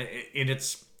 And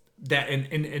it's that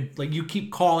and you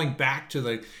keep calling back to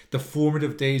the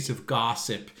formative days of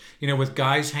gossip. With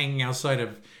guys hanging outside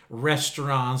of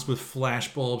restaurants with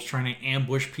flashbulbs trying to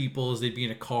ambush people as they'd be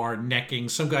in a car, necking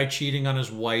some guy cheating on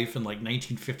his wife in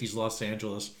 1950s Los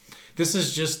Angeles. This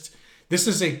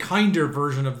is a kinder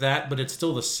version of that, but it's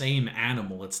still the same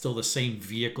animal. It's still the same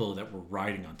vehicle that we're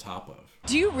riding on top of.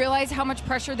 Do you realize how much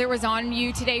pressure there was on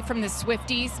you today from the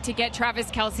Swifties to get Travis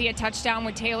Kelce a touchdown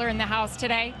with Taylor in the house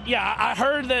today? Yeah, I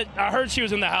heard she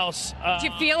was in the house. Did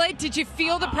you feel it? Did you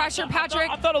feel the pressure, Patrick?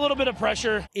 I felt a little bit of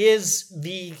pressure. Is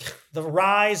the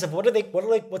rise of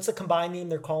what's the combined name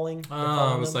they're calling? It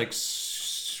was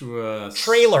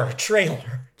trailer.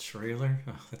 Trailer?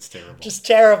 Oh, that's terrible. Just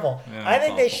terrible. Yeah, I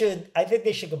think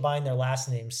they should combine their last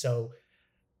names. So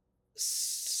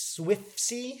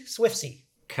Swiftsy.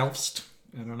 Kelst?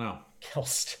 I don't know.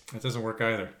 Kelst. That doesn't work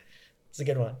either. It's a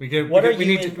good one. What are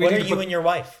you and your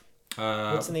wife?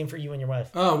 What's the name for you and your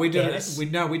wife? Oh, we did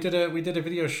a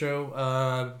video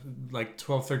show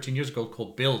 12, 13 years ago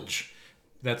called Bilge.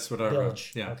 That's what I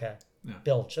wrote. Yeah. Okay. Yeah.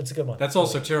 Bilge. That's a good one. That's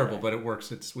also terrible, but it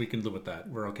works. We can live with that.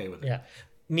 We're okay with it. Yeah.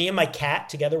 Me and my cat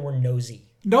together were Nosy.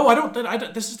 No, I don't.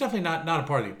 This is definitely not a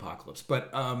part of the apocalypse. But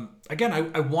again,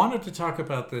 I wanted to talk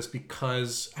about this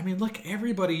because look,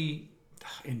 everybody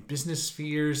in business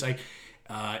spheres,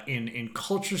 in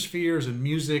culture spheres and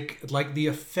music, the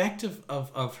effect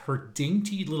of her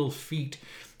dainty little feet,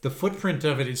 the footprint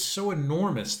of it is so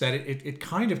enormous that it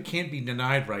kind of can't be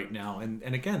denied right now.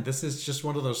 And again, this is just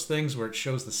one of those things where it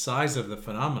shows the size of the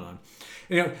phenomenon.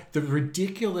 The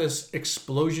ridiculous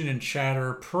explosion in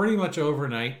chatter pretty much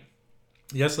overnight.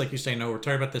 Yes, like you say, no, we're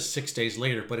talking about this 6 days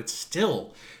later, but it's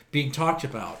still being talked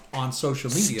about on social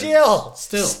media.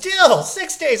 Still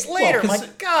 6 days later. My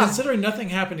God. Considering nothing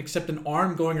happened except an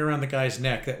arm going around the guy's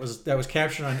neck that was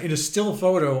captured in a still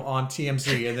photo on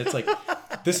TMZ, and it's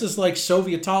this is like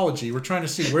Sovietology. We're trying to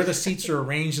see where the seats are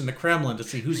arranged in the Kremlin to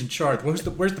see who's in charge. Where's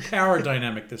the power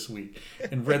dynamic this week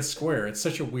in Red Square? It's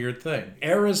such a weird thing.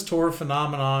 Eras Tour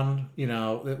phenomenon,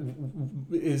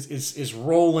 is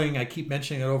rolling. I keep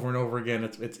mentioning it over and over again.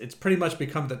 It's pretty much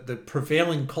become the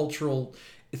prevailing cultural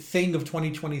thing of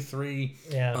 2023.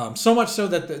 Yeah. So much so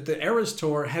that the Eras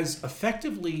Tour has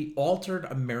effectively altered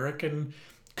American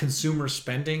consumer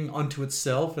spending unto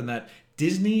itself, and that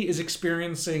Disney is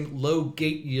experiencing low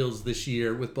gate yields this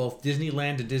year with both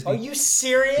Disneyland and Disney. Are you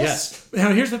serious? Yes.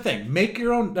 Now, here's the thing. Make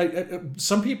your own...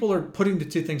 some people are putting the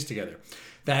two things together.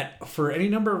 That for any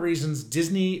number of reasons,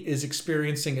 Disney is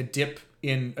experiencing a dip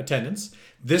in attendance.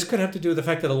 This could have to do with the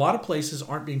fact that a lot of places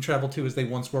aren't being traveled to as they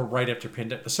once were right after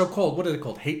pandemic. The so-called, what are they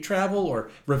called? Hate travel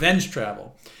or revenge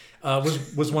travel?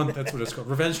 Was one, that's what it's called,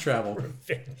 revenge travel,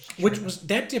 which was,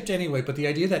 that dipped anyway. But the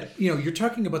idea that, you're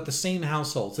talking about the same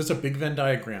households. It's a big Venn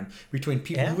diagram between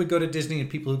people who would go to Disney and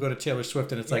people who go to Taylor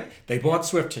Swift. And it's they bought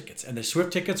Swift tickets, and the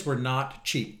Swift tickets were not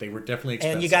cheap. They were definitely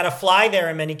expensive. And you got to fly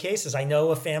there in many cases. I know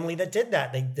a family that did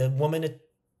that. The woman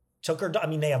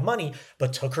they have money,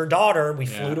 but took her daughter. We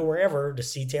flew to wherever to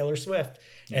see Taylor Swift.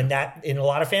 And that, in a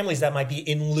lot of families, that might be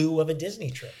in lieu of a Disney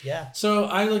trip. Yeah. So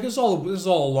this is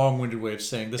all a long-winded way of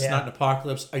saying this is not an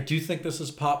apocalypse. I do think this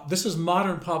is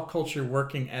modern pop culture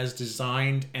working as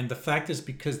designed, and the fact is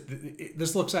because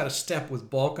this looks out of step with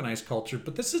balkanized culture,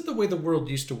 but this is the way the world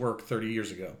used to work 30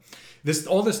 years ago.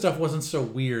 All this stuff wasn't so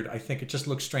weird. I think it just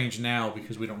looks strange now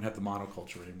because we don't have the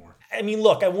monoculture anymore. I mean,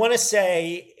 look, I want to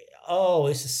say,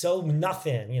 this is so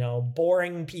nothing,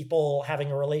 boring people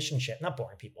having a relationship. Not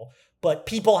boring people, but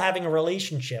people having a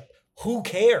relationship. Who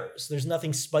cares? There's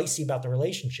nothing spicy about the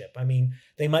relationship. I mean,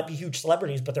 they might be huge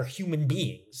celebrities, but they're human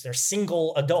beings. They're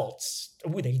single adults.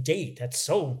 Ooh, they date. That's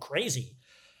so crazy.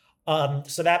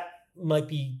 So that might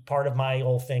be part of my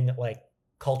whole thing that like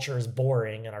culture is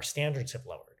boring and our standards have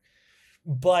lowered.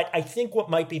 But I think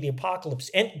what might be the apocalypse,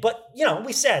 but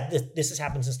we said this has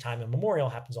happened since time immemorial,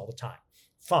 happens all the time.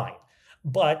 Fine.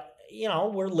 But,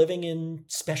 we're living in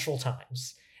special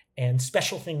times and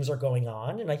special things are going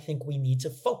on. And I think we need to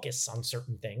focus on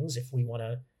certain things if we want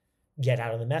to get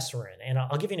out of the mess we're in. And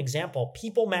I'll give you an example.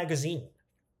 People magazine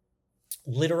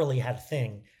literally had a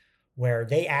thing where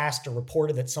they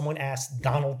reported that someone asked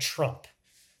Donald Trump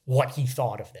what he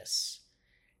thought of this.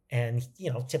 And,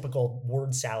 typical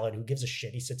word salad, who gives a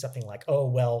shit? He said something like,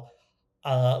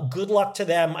 good luck to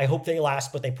them. I hope they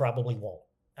last, but they probably won't.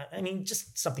 I mean,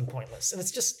 just something pointless. And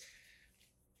it's just,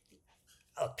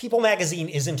 People magazine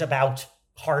isn't about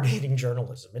hard-hitting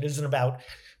journalism. It isn't about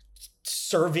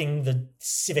serving the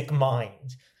civic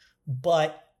mind.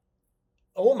 But,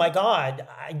 oh my God,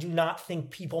 I do not think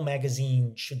People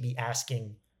magazine should be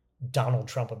asking Donald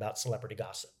Trump about celebrity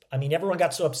gossip. I mean, everyone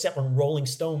got so upset when Rolling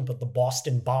Stone put the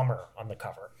Boston bomber on the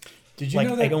cover. Did you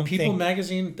know that People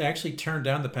magazine actually turned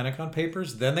down the Pentagon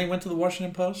Papers? Then they went to the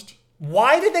Washington Post?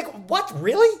 Why did they? What?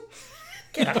 Really?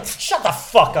 Shut the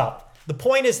fuck up. The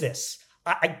point is this.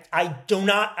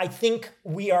 I think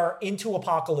we are into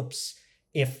apocalypse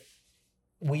if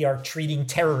we are treating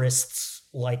terrorists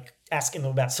like asking them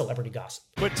about celebrity gossip.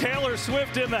 With Taylor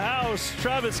Swift in the house,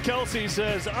 Travis Kelce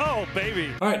says, oh,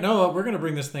 baby. All right, Noah, we're going to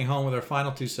bring this thing home with our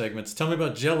final two segments. Tell me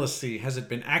about jealousy. Has it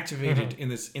been activated in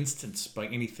this instance by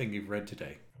anything you've read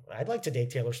today? I'd like to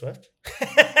date Taylor Swift.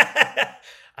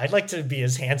 I'd like to be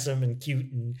as handsome and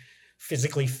cute and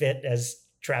physically fit as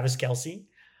Travis Kelce.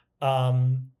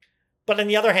 But on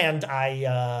the other hand,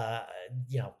 I'd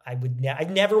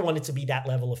never wanted to be that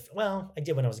level of, I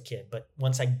did when I was a kid, but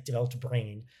once I developed a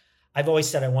brain, I've always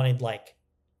said I wanted like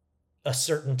a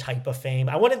certain type of fame.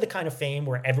 I wanted the kind of fame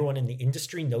where everyone in the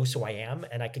industry knows who I am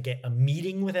and I could get a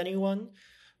meeting with anyone,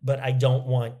 but I don't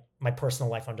want my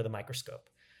personal life under the microscope.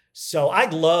 So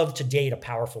I'd love to date a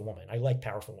powerful woman. I like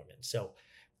powerful women. So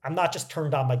I'm not just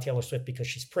turned on by Taylor Swift because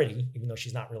she's pretty, even though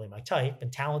she's not really my type,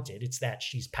 and talented. It's that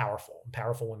she's powerful. And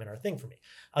powerful women are a thing for me.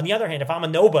 On the other hand, if I'm a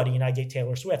nobody and I date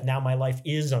Taylor Swift, now my life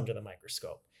is under the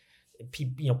microscope.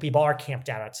 People are camped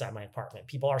out outside my apartment.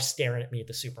 People are staring at me at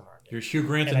the supermarket. You're Hugh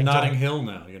Grant in Notting Hill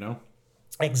now,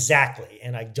 Exactly,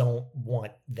 and I don't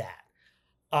want that.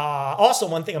 Also,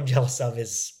 one thing I'm jealous of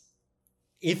is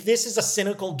if this is a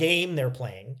cynical game they're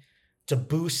playing to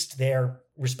boost their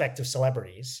respective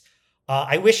celebrities,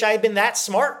 I wish I had been that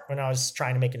smart when I was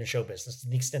trying to make it in show business to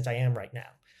the extent I am right now.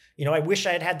 I wish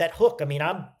I had had that hook. I mean,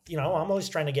 I'm always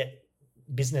trying to get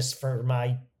business for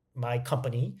my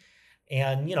company.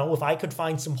 And, if I could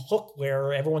find some hook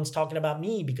where everyone's talking about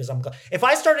me because if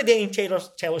I started dating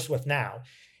Taylor Swift now,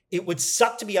 it would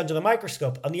suck to be under the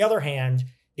microscope. On the other hand,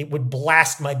 it would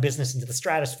blast my business into the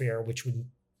stratosphere, which would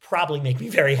probably make me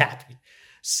very happy.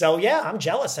 So yeah, I'm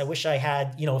jealous. I wish I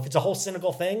had, if it's a whole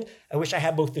cynical thing, I wish I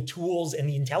had both the tools and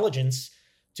the intelligence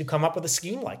to come up with a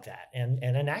scheme like that and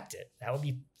enact it. That would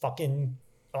be fucking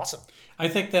awesome. I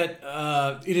think that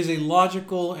it is a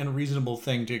logical and reasonable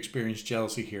thing to experience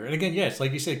jealousy here. And again, yes,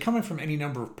 like you said, coming from any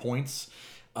number of points,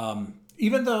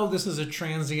 even though this is a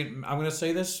transient, I'm going to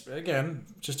say this again,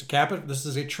 just to cap it, this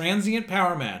is a transient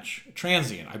power match.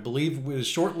 Transient, I believe, is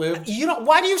short-lived.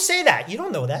 Why do you say that? You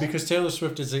don't know that. Because Taylor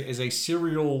Swift is a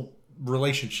serial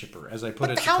relationshipper, as I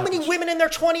put it. But how many women in their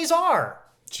 20s are?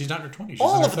 She's not in her 20s. She's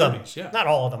all in her of them. 30s, yeah. Not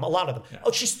all of them. A lot of them. Yeah.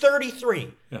 Oh, she's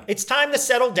 33. Yeah. It's time to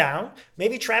settle down.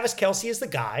 Maybe Travis Kelce is the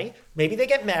guy. Maybe they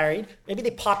get married. Maybe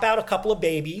they pop out a couple of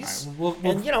babies.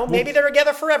 Right, maybe they're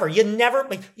together forever.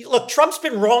 Look, Trump's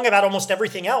been wrong about almost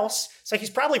everything else. So he's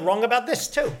probably wrong about this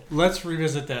too. Let's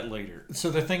revisit that later. So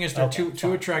the thing is, they're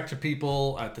two attractive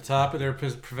people at the top of their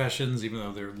professions, even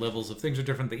though their levels of things are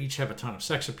different. They each have a ton of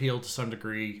sex appeal to some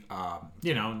degree.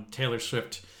 Taylor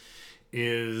Swift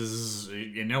is,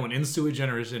 an in sui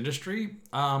generis industry.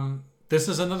 this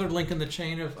is another link in the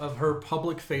chain of her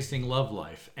public-facing love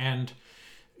life. And,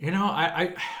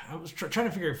 I was trying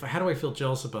to figure out how do I feel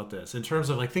jealous about this in terms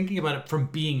of like thinking about it from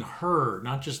being her,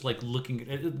 not just like looking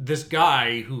at this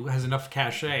guy who has enough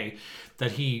cachet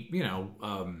that he,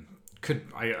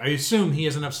 I assume he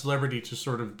has enough celebrity to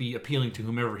sort of be appealing to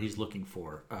whomever he's looking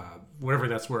for, whatever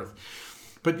that's worth.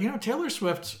 But, Taylor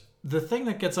Swift, the thing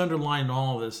that gets underlined in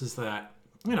all of this is that,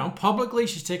 publicly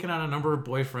she's taken on a number of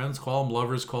boyfriends, call them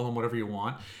lovers, call them whatever you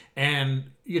want. And,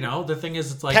 the thing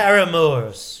is, it's like...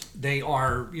 paramours. They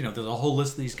are, there's a whole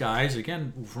list of these guys,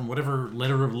 again, from whatever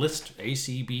letter of list, A,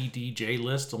 C, B, D, J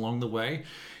list along the way.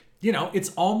 It's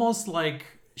almost like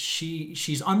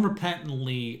she's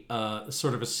unrepentantly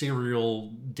sort of a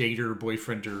serial dater,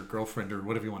 boyfriend, or girlfriend, or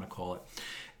whatever you want to call it.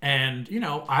 And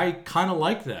I kind of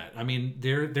like that. I mean,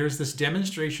 there's this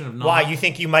demonstration of why you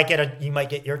think you might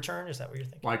get your turn? Is that what you're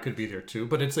thinking? Well, I could be there too,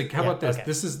 but it's like, how about this? Okay.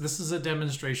 This is a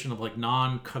demonstration of like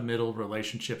non-committal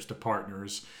relationships to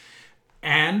partners,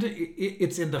 and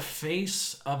it's in the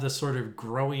face of the sort of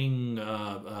growing,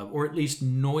 or at least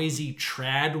noisy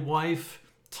trad wife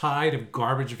tide of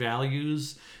garbage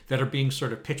values that are being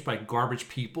sort of pitched by garbage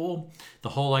people. The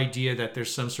whole idea that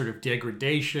there's some sort of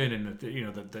degradation and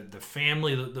that the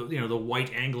family, the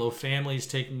white Anglo family is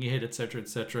taking a hit, etc.,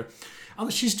 etc.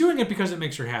 She's doing it because it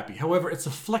makes her happy. However, it's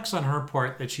a flex on her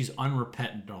part that she's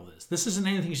unrepentant in all this. This isn't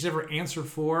anything she's ever answered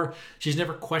for. She's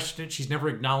never questioned it. She's never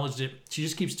acknowledged it. She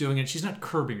just keeps doing it. She's not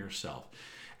curbing herself.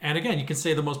 And again, you can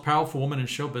say the most powerful woman in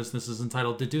show business is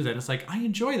entitled to do that. It's like, I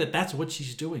enjoy that that's what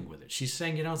she's doing with it. She's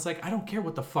saying, it's like, I don't care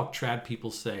what the fuck trad people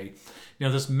say.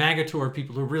 This MAGA tour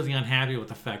people who are really unhappy with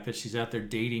the fact that she's out there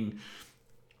dating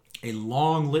a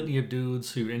long litany of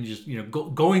dudes who, and just,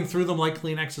 going through them like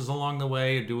Kleenexes along the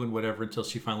way and doing whatever until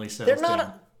she finally settles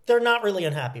down. They're not really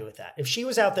unhappy with that. If she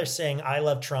was out there saying, I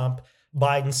love Trump,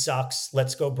 Biden sucks,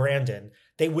 let's go Brandon,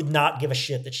 they would not give a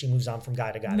shit that she moves on from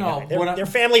guy to guy. No, to guy. Their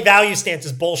family value stance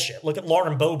is bullshit. Look at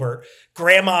Lauren Boebert,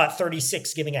 grandma at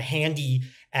 36 giving a handy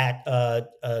at a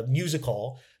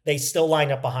musical. They still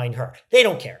line up behind her. They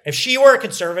don't care. If she were a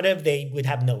conservative, they would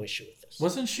have no issue with this.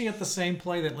 Wasn't she at the same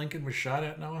play that Lincoln was shot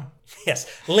at, Noah? Yes.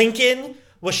 Lincoln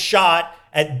was shot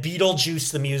at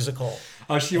Beetlejuice the musical.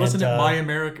 Oh, she wasn't at My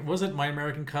American. Was it My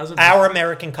American Cousin? Our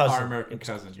American Cousin. Our American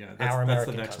Cousin. Yeah, Our that's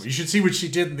American the next Cousin. one. You should see what she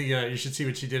did in the. You should see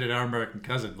what she did at Our American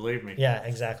Cousin. Believe me. Yeah,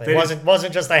 exactly. It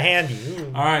wasn't just a handy.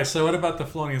 Ooh. All right. So what about the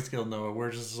Felonious Guild, Noah? Where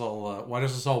does this all? Why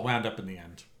does this all wound up in the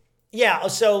end? Yeah.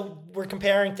 So we're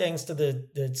comparing things to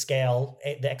the scale,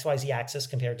 the XYZ axis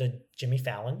compared to Jimmy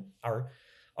Fallon, our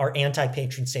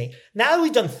anti-patron saint. Now that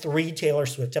we've done 3 Taylor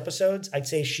Swift episodes, I'd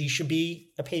say she should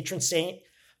be a patron saint,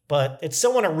 but it's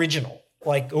so unoriginal.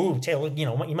 Like, ooh, Taylor,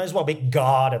 you might as well make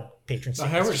God a patron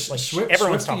saint.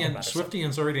 Everyone's talking about it.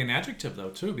 Swiftian's already an adjective, though,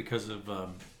 too, because of,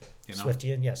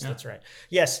 Swiftian, yes, yeah. That's right.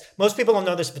 Yes, most people don't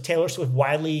know this, but Taylor Swift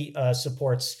widely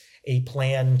supports a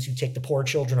plan to take the poor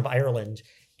children of Ireland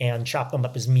and chop them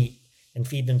up as meat and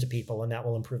feed them to people, and that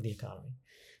will improve the economy.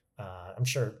 I'm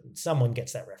sure someone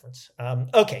gets that reference.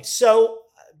 Okay, so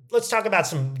let's talk about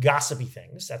some gossipy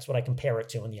things. That's what I compare it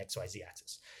to on the XYZ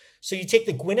axis. So you take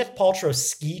the Gwyneth Paltrow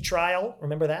ski trial.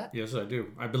 Remember that? Yes, I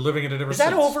do. I've been living in it ever since.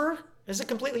 Is that over? Is it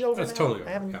completely over? That's totally over.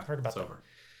 I haven't heard about that. Over.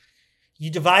 You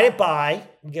divide it by,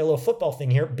 we get a little football thing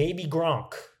here, Baby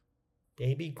Gronk.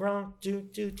 Baby Gronk, do.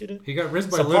 He got rizzed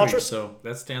by Libby, so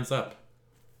that stands up.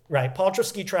 Right. Paltrow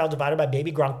ski trial divided by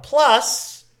Baby Gronk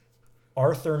plus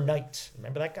Arthur Knight.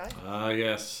 Remember that guy?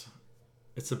 Yes.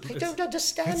 I don't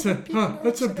understand.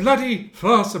 It's a bloody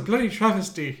farce, a bloody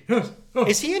travesty.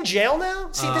 Is he in jail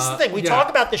now? See, this is the thing. We talk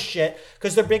about this shit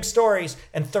because they're big stories,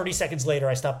 and 30 seconds later,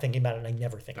 I stop thinking about it, and I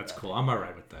never think about it. That's cool. I'm all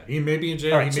right with that. He may be in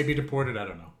jail. He may be deported. I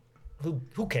don't know.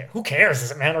 Who cares? Who cares?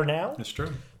 Does it matter now? That's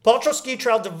true. Paltrow ski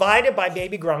trial divided by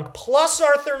Baby Gronk plus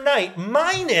Arthur Knight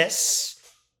minus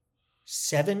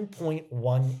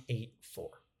 7.184.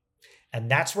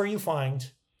 And that's where you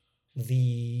find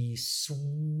the Swiftsy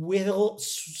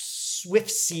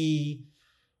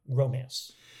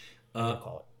romance.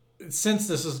 Call it. Since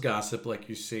this is gossip, like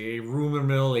you say, a rumor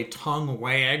mill, a tongue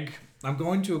wag, I'm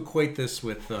going to equate this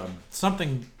with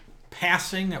something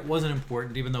passing that wasn't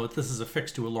important, even though this is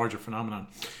affixed to a larger phenomenon.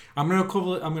 I'm going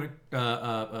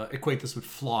to equate this with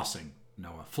flossing.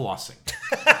 Noah, flossing.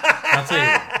 I'll tell you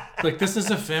what. Like, this is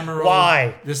ephemeral.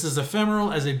 Why? This is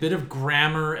ephemeral as a bit of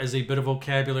grammar, as a bit of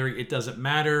vocabulary. It doesn't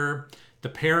matter. The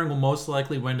pairing will most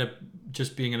likely wind up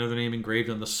just being another name engraved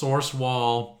on the source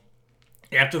wall.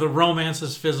 After the romance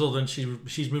has fizzled and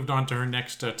she's moved on to her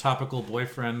next topical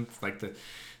boyfriend, like the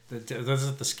Does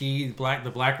it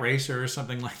the black racer or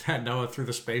something like that? Noah through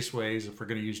the spaceways. If we're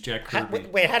going to use Jack Kirby.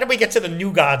 Wait, how did we get to the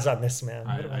new gods on this, man?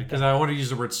 Because I want to use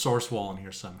the word source wall in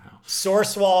here somehow.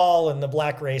 Source wall and the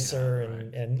black racer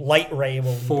and light ray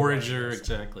will. Forager,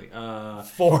 exactly.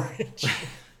 Forager.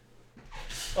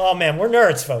 Oh man, we're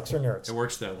nerds, folks. We're nerds. It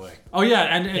works that way. Oh yeah,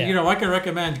 and you know, I can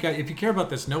recommend if you care about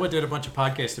this. Noah did a bunch of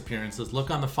podcast appearances.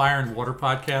 Look on the Fire and Water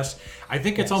podcast. I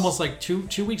think it's almost like two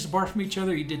weeks apart from each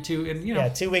other. You did two, and you know,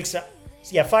 2 weeks.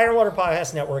 Yeah, Fire and Water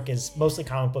Podcast Network is mostly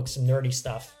comic books and nerdy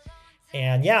stuff.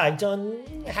 And yeah, I've done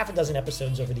half a dozen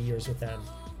episodes over the years with them.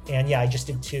 And yeah, I just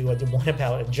did two. I did one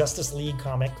about a Justice League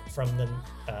comic from the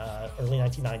early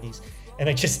 1990s. And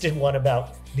I just did one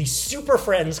about the Super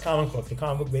Friends comic book, the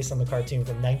comic book based on the cartoon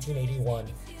from 1981.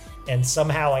 And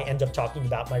somehow I end up talking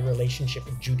about my relationship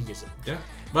with Judaism. Yeah.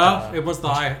 Well, it was the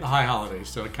high holidays,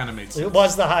 so it kind of made sense. It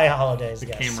was the high holidays,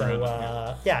 yes. Came so,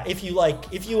 around, yeah, if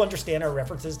you understand our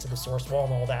references to the source wall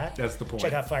and all that, that's the point.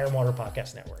 Check out Fire and Water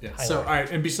Podcast Network. Yeah. So, all right,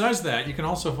 and besides that, you can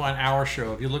also find our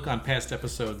show. If you look on past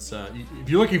episodes, if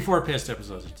you're looking for past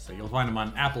episodes, you'll find them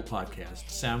on Apple Podcasts,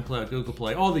 Soundcloud,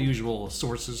 GooglePlay, all the usual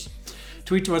sources.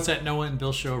 Tweet to us at Noah and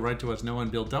Bill Show. Write to us, Noah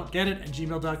and Bill Don't Get It at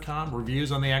gmail.com.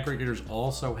 Reviews on the aggregators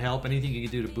also help. Anything you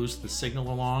can do to boost the signal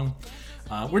along.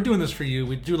 We're doing this for you.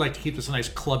 We do like to keep this a nice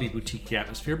clubby boutique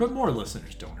atmosphere, but more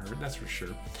listeners don't hurt, that's for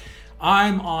sure.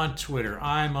 I'm on Twitter.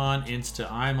 I'm on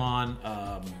Insta. I'm on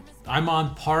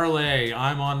Parlay.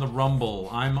 I'm on the Rumble.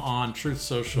 I'm on Truth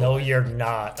Social. No, you're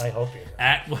not. I hope you're not.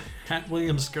 At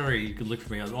William Scurry. You can look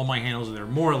for me. All my handles are there,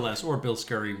 more or less, or Bill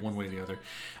Scurry, one way or the other.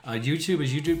 YouTube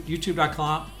is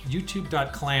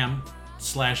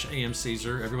youtube.com/AM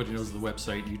Caesar. Everybody knows the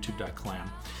website, youtube.clam.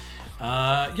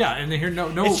 Yeah, and here no.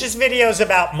 It's just videos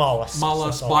about mollusks.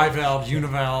 Mollusks, bivalves,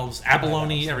 univalves,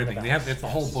 abalone, everything. It's the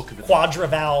whole book of it.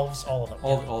 Quadravalves, all of them.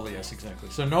 All the yes, exactly.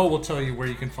 So Noah will tell you where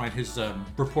you can find his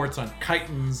reports on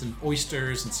chitons and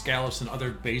oysters and scallops and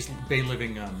other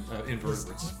bay-living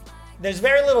invertebrates. There's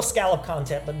very little scallop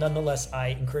content, but nonetheless, I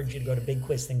encourage you to go to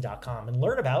bigquizthing.com and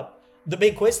learn about the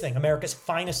Big Quiz Thing, America's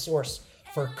finest source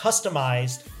for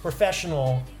customized,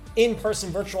 professional,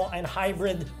 in-person, virtual, and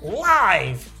hybrid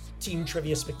live team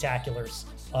trivia spectaculars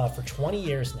for 20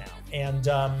 years now. And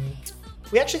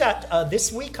we actually got,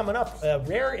 this week coming up, a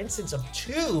rare instance of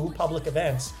 2 public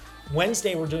events.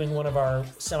 Wednesday, we're doing one of our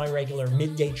semi-regular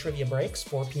midday trivia breaks,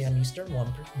 4 p.m. Eastern,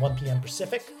 1 p.m.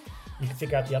 Pacific. You can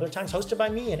figure out the other times. Hosted by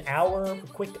me, an hour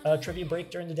quick trivia break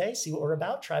during the day. See what we're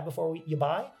about. Try before you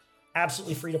buy.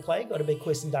 Absolutely free to play. Go to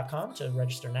bigquizthing.com to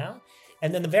register now.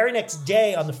 And then the very next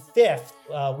day, on the 5th,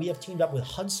 we have teamed up with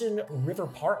Hudson River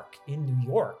Park in New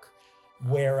York,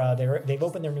 where they've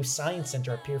opened their new science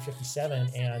center at Pier 57.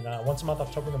 And once a month,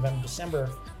 October, November,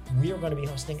 December, we are going to be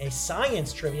hosting a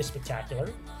science trivia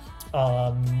spectacular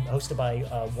hosted by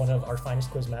one of our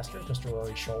finest quizmasters, Mr.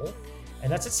 Rory Scholl.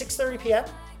 And that's at 6:30 p.m.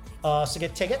 So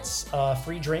get tickets,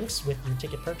 free drinks with your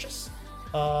ticket purchase.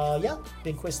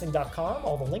 Bigquizthing.com,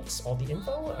 all the links, all the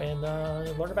info, and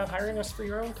learn about hiring us for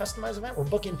your own customized event. We're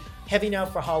booking heavy now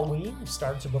for Halloween. We've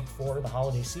started to book for the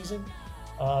holiday season.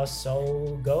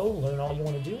 So go learn all you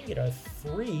want to do and get a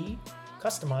free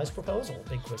customized proposal at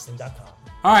bigquizthing.com.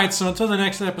 All right, so until the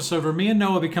next episode, where me and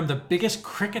Noah become the biggest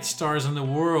cricket stars in the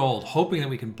world, hoping that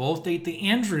we can both date the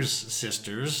Andrews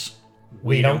sisters.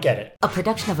 We don't get it. A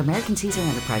production of American Caesar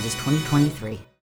Enterprises 2023.